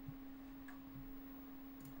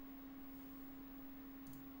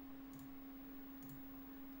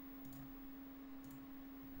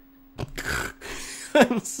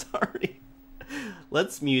 I'm sorry.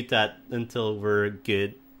 Let's mute that until we're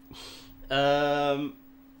good. Okay.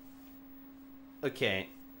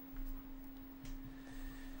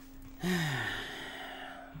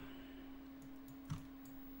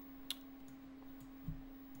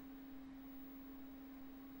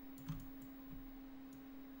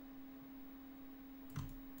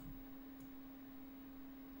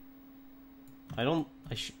 I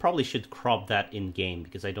probably should crop that in game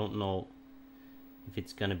because I don't know if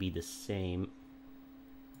it's gonna be the same.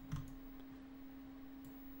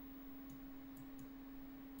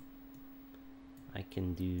 I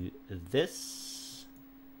can do this,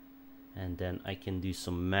 and then I can do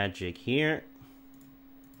some magic here.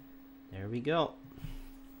 There we go.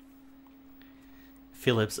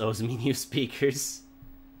 Philips owes me new speakers.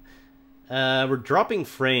 We're dropping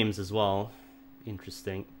frames as well.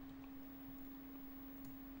 Interesting.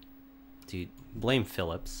 Dude, blame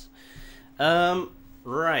Philips.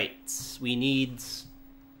 Right. We need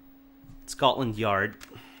Scotland Yard.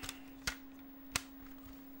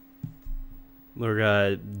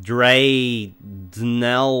 We're Dreadnell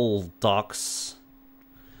docks.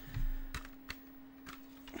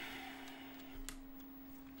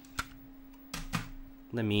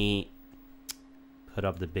 Let me put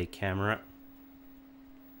up the big camera.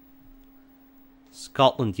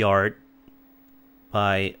 Scotland Yard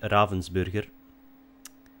by Ravensburger.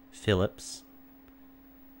 Philips.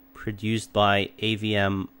 Produced by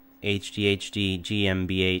AVM HDHD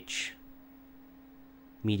GmbH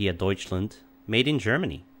Media Deutschland. Made in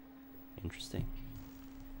Germany. Interesting.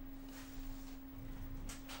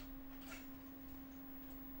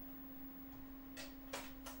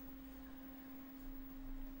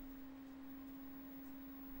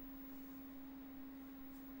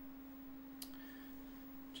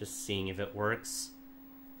 Just seeing if it works.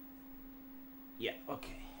 Yeah,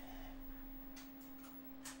 okay.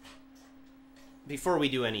 Before we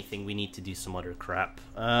do anything, we need to do some other crap.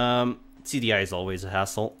 CDI is always a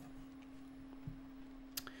hassle.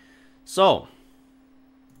 So,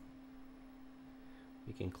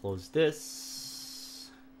 we can close this.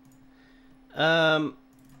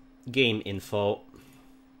 Game info.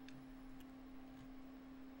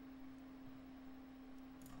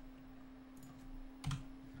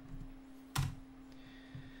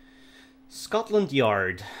 Scotland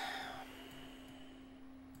Yard.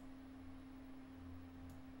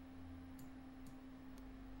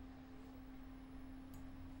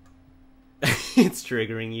 It's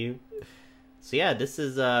triggering you. So yeah, this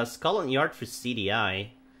is Scotland Yard for CDI.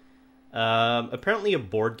 Apparently a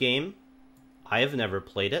board game. I have never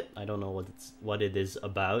played it. I don't know what it is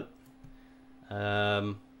about.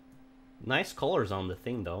 Nice colors on the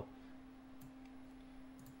thing though.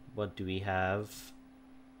 What do we have?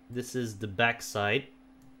 This is the back side.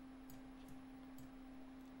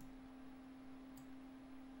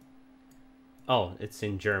 Oh, it's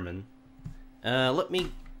in German. Let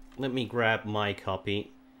me grab my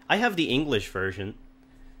copy. I have the English version.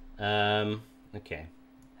 Okay.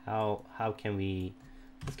 How can we...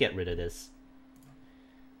 Let's get rid of this.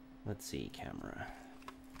 Let's see, camera.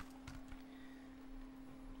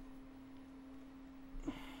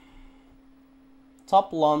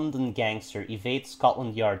 Top London gangster evades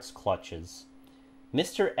Scotland Yard's clutches.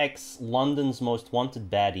 Mr. X, London's most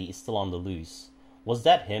wanted baddie, is still on the loose. Was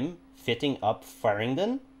that him, fitting up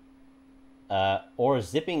Farringdon? Or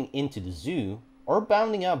zipping into the zoo? Or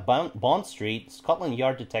bounding up Bond Street? Scotland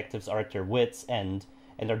Yard detectives are at their wits' end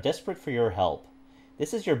and are desperate for your help.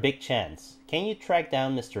 This is your big chance. Can you track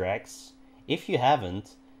down Mr. X? If you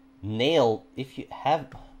haven't, If you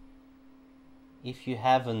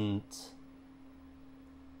haven't...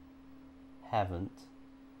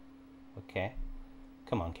 Okay.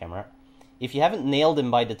 Come on, camera. If you haven't nailed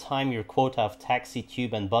him by the time your quota of taxi,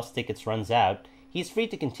 tube, and bus tickets runs out, he's free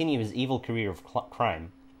to continue his evil career of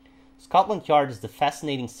crime. Scotland Yard is the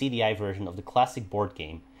fascinating CDI version of the classic board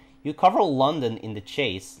game. You cover London in the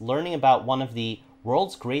chase, learning about one of the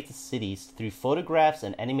world's greatest cities through photographs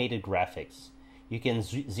and animated graphics. You can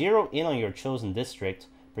zero in on your chosen district,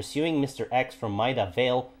 pursuing Mr. X from Maida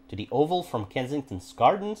Vale to the Oval from Kensington's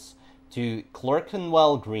Gardens to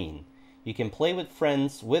Clerkenwell Green. You can play with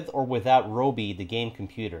friends with or without Roby, the game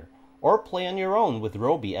computer, or play on your own with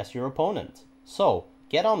Roby as your opponent. So,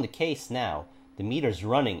 get on the case now. The meter's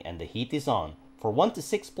running and the heat is on. For 1 to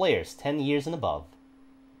 6 players, 10 years and above.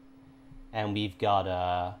 And we've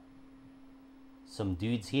got some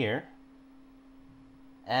dudes here.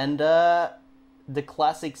 And the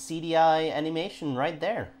classic CDI animation right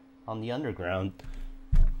there on the underground.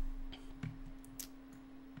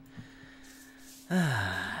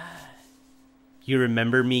 You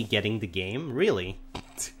remember me getting the game? Really?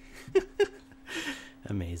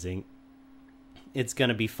 Amazing. It's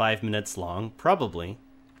gonna be 5 minutes long, probably.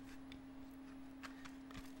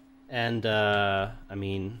 And, I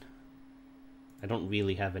mean, I don't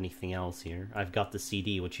really have anything else here. I've got the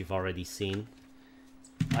CD, which you've already seen.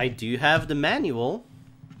 I do have the manual.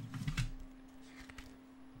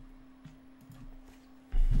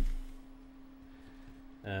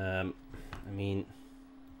 I mean,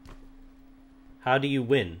 how do you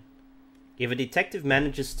win? If a detective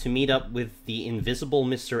manages to meet up with the invisible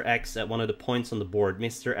Mr. X at one of the points on the board,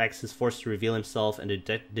 Mr. X is forced to reveal himself and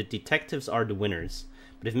the detectives are the winners.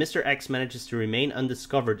 But if Mr. X manages to remain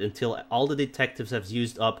undiscovered until all the detectives have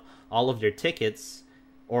used up all of their tickets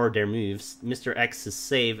or their moves, Mr. X is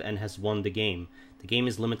safe and has won the game. The game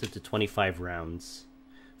is limited to 25 rounds.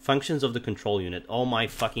 Functions of the control unit. Oh my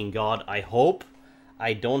fucking god, I hope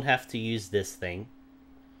I don't have to use this thing.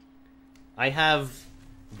 I have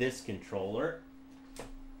this controller.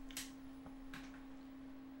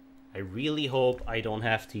 I really hope I don't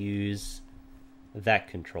have to use that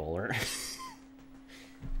controller.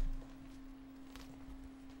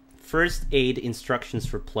 First aid instructions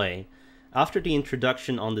for play. After the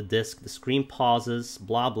introduction on the disc, the screen pauses,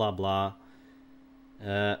 blah blah blah.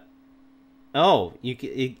 Oh,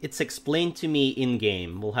 it's explained to me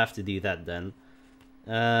in-game. We'll have to do that then.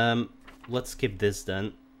 Let's skip this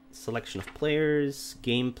then. Selection of players,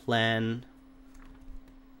 game plan,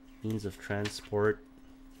 means of transport.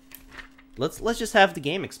 Let's just have the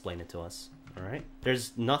game explain it to us. All right.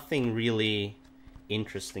 There's nothing really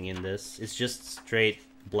interesting in this. It's just straight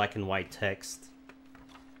black and white text.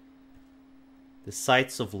 The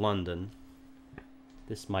sights of London.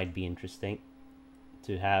 This might be interesting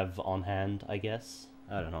to have on hand, I guess.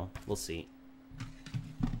 I don't know. We'll see.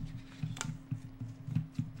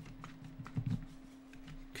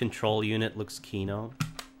 Control unit looks Kino.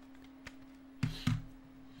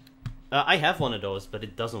 I have one of those, but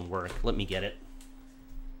it doesn't work. Let me get it.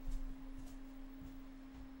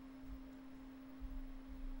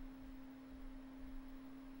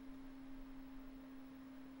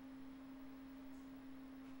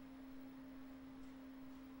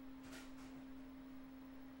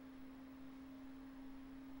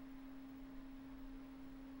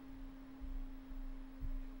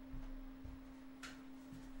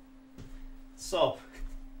 So,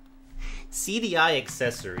 CDI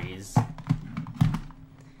accessories.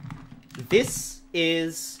 This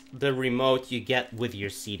is the remote you get with your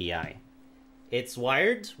CDI. It's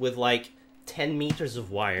wired with like 10 meters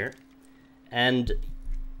of wire, and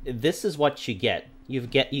this is what you get. You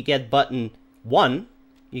get button 1,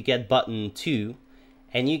 you get button 2,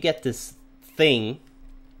 and you get this thing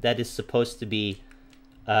that is supposed to be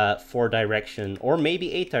 4-direction or maybe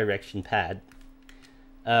 8-direction pad.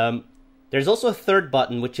 There's also a third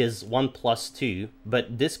button, which is 1+2,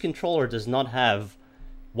 but this controller does not have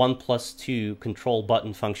 1+2 control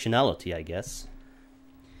button functionality, I guess.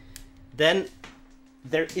 Then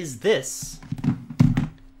there is this.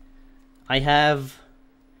 I have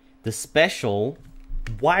the special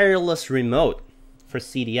wireless remote for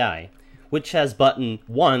CDI, which has button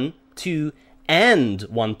 1, 2, and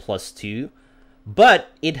 1+2,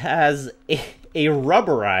 but it has a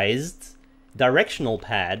rubberized directional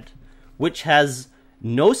pad which has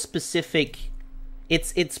no specific,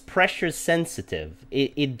 it's pressure sensitive.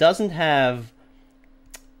 It doesn't have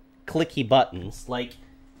clicky buttons. Like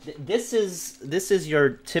this is your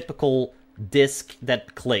typical disc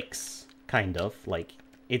that clicks, kind of. Like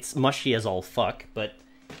it's mushy as all fuck, but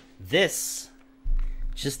this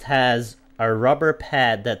just has a rubber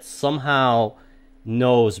pad that somehow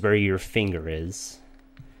knows where your finger is.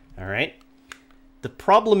 All right? The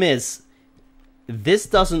problem is this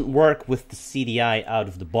doesn't work with the CDI out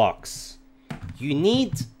of the box. You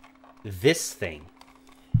need this thing.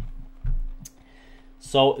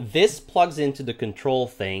 So this plugs into the control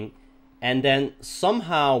thing and then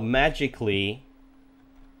somehow magically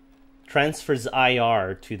transfers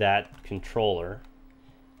IR to that controller.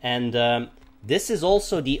 And this is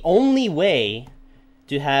also the only way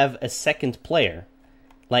to have a second player.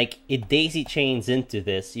 Like, it daisy chains into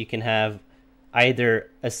this. You can have either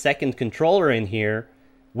a second controller in here,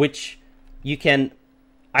 which you can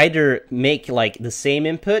either make like the same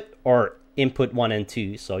input or input 1 and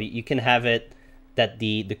 2. So you can have it that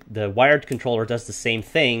the wired controller does the same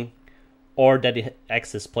thing, or that it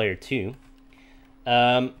access player 2.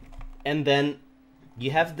 And then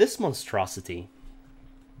you have this monstrosity,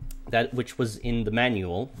 that which was in the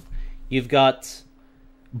manual. You've got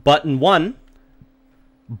button 1,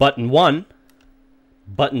 button 1,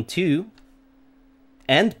 button 2,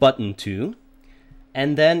 and button 2,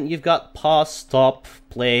 and then you've got pause, stop,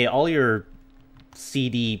 play, all your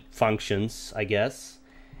CD functions, I guess.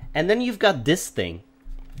 And then you've got this thing.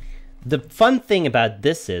 The fun thing about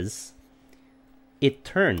this is it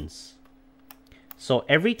turns. So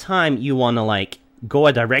every time you want to like go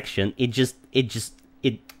a direction, it just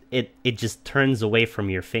turns away from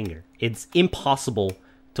your finger. It's impossible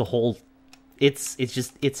to hold.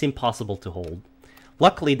 It's impossible to hold.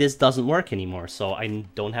 Luckily, this doesn't work anymore, so I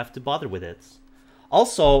don't have to bother with it.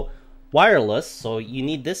 Also, wireless, so you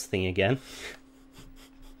need this thing again.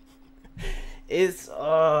 It's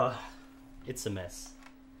a mess.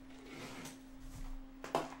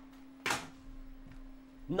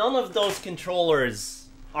 None of those controllers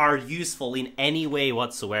are useful in any way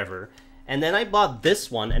whatsoever. And then I bought this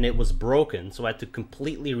one and it was broken, so I had to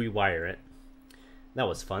completely rewire it. That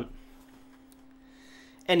was fun.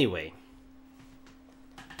 Anyway.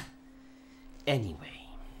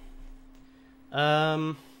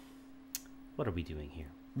 What are we doing here?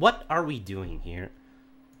 What are we doing here?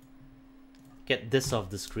 Get this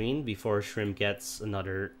off the screen before Shrimp gets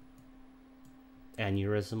another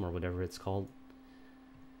aneurysm or whatever it's called.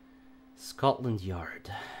 Scotland Yard.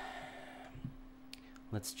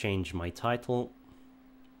 Let's change my title.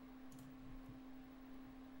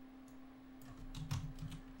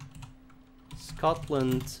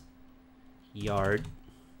 Scotland Yard.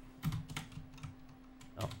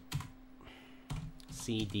 Oh.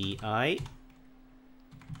 CDI.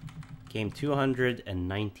 Game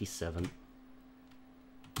 297.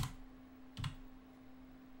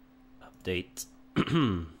 Update.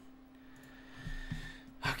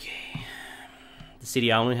 Okay. The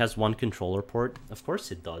CDI only has one controller port. Of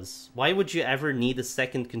course it does. Why would you ever need a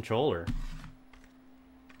second controller?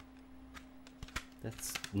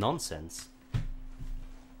 That's nonsense.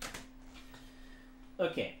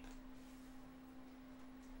 Okay.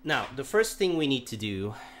 Now, the first thing we need to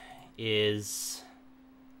do is...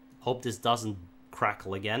 Hope this doesn't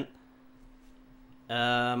crackle again.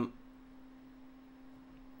 Alright,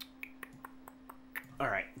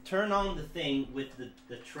 turn on the thing with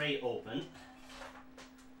the tray open.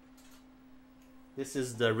 This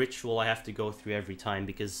is the ritual I have to go through every time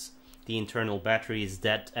because the internal battery is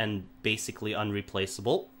dead and basically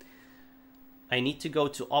unreplaceable. I need to go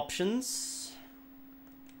to options.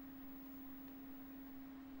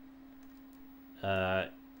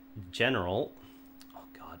 General. Oh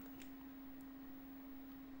god.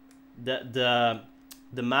 The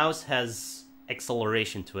mouse has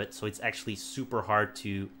acceleration to it, so it's actually super hard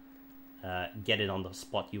to get it on the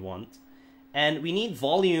spot you want. And we need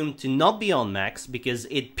volume to not be on max because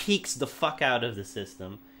it peaks the fuck out of the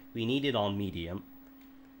system. We need it on medium.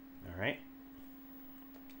 Alright.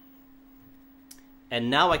 And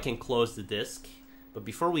now I can close the disk. But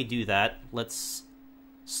before we do that, let's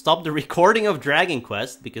stop the recording of Dragon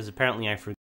Quest because apparently I forgot.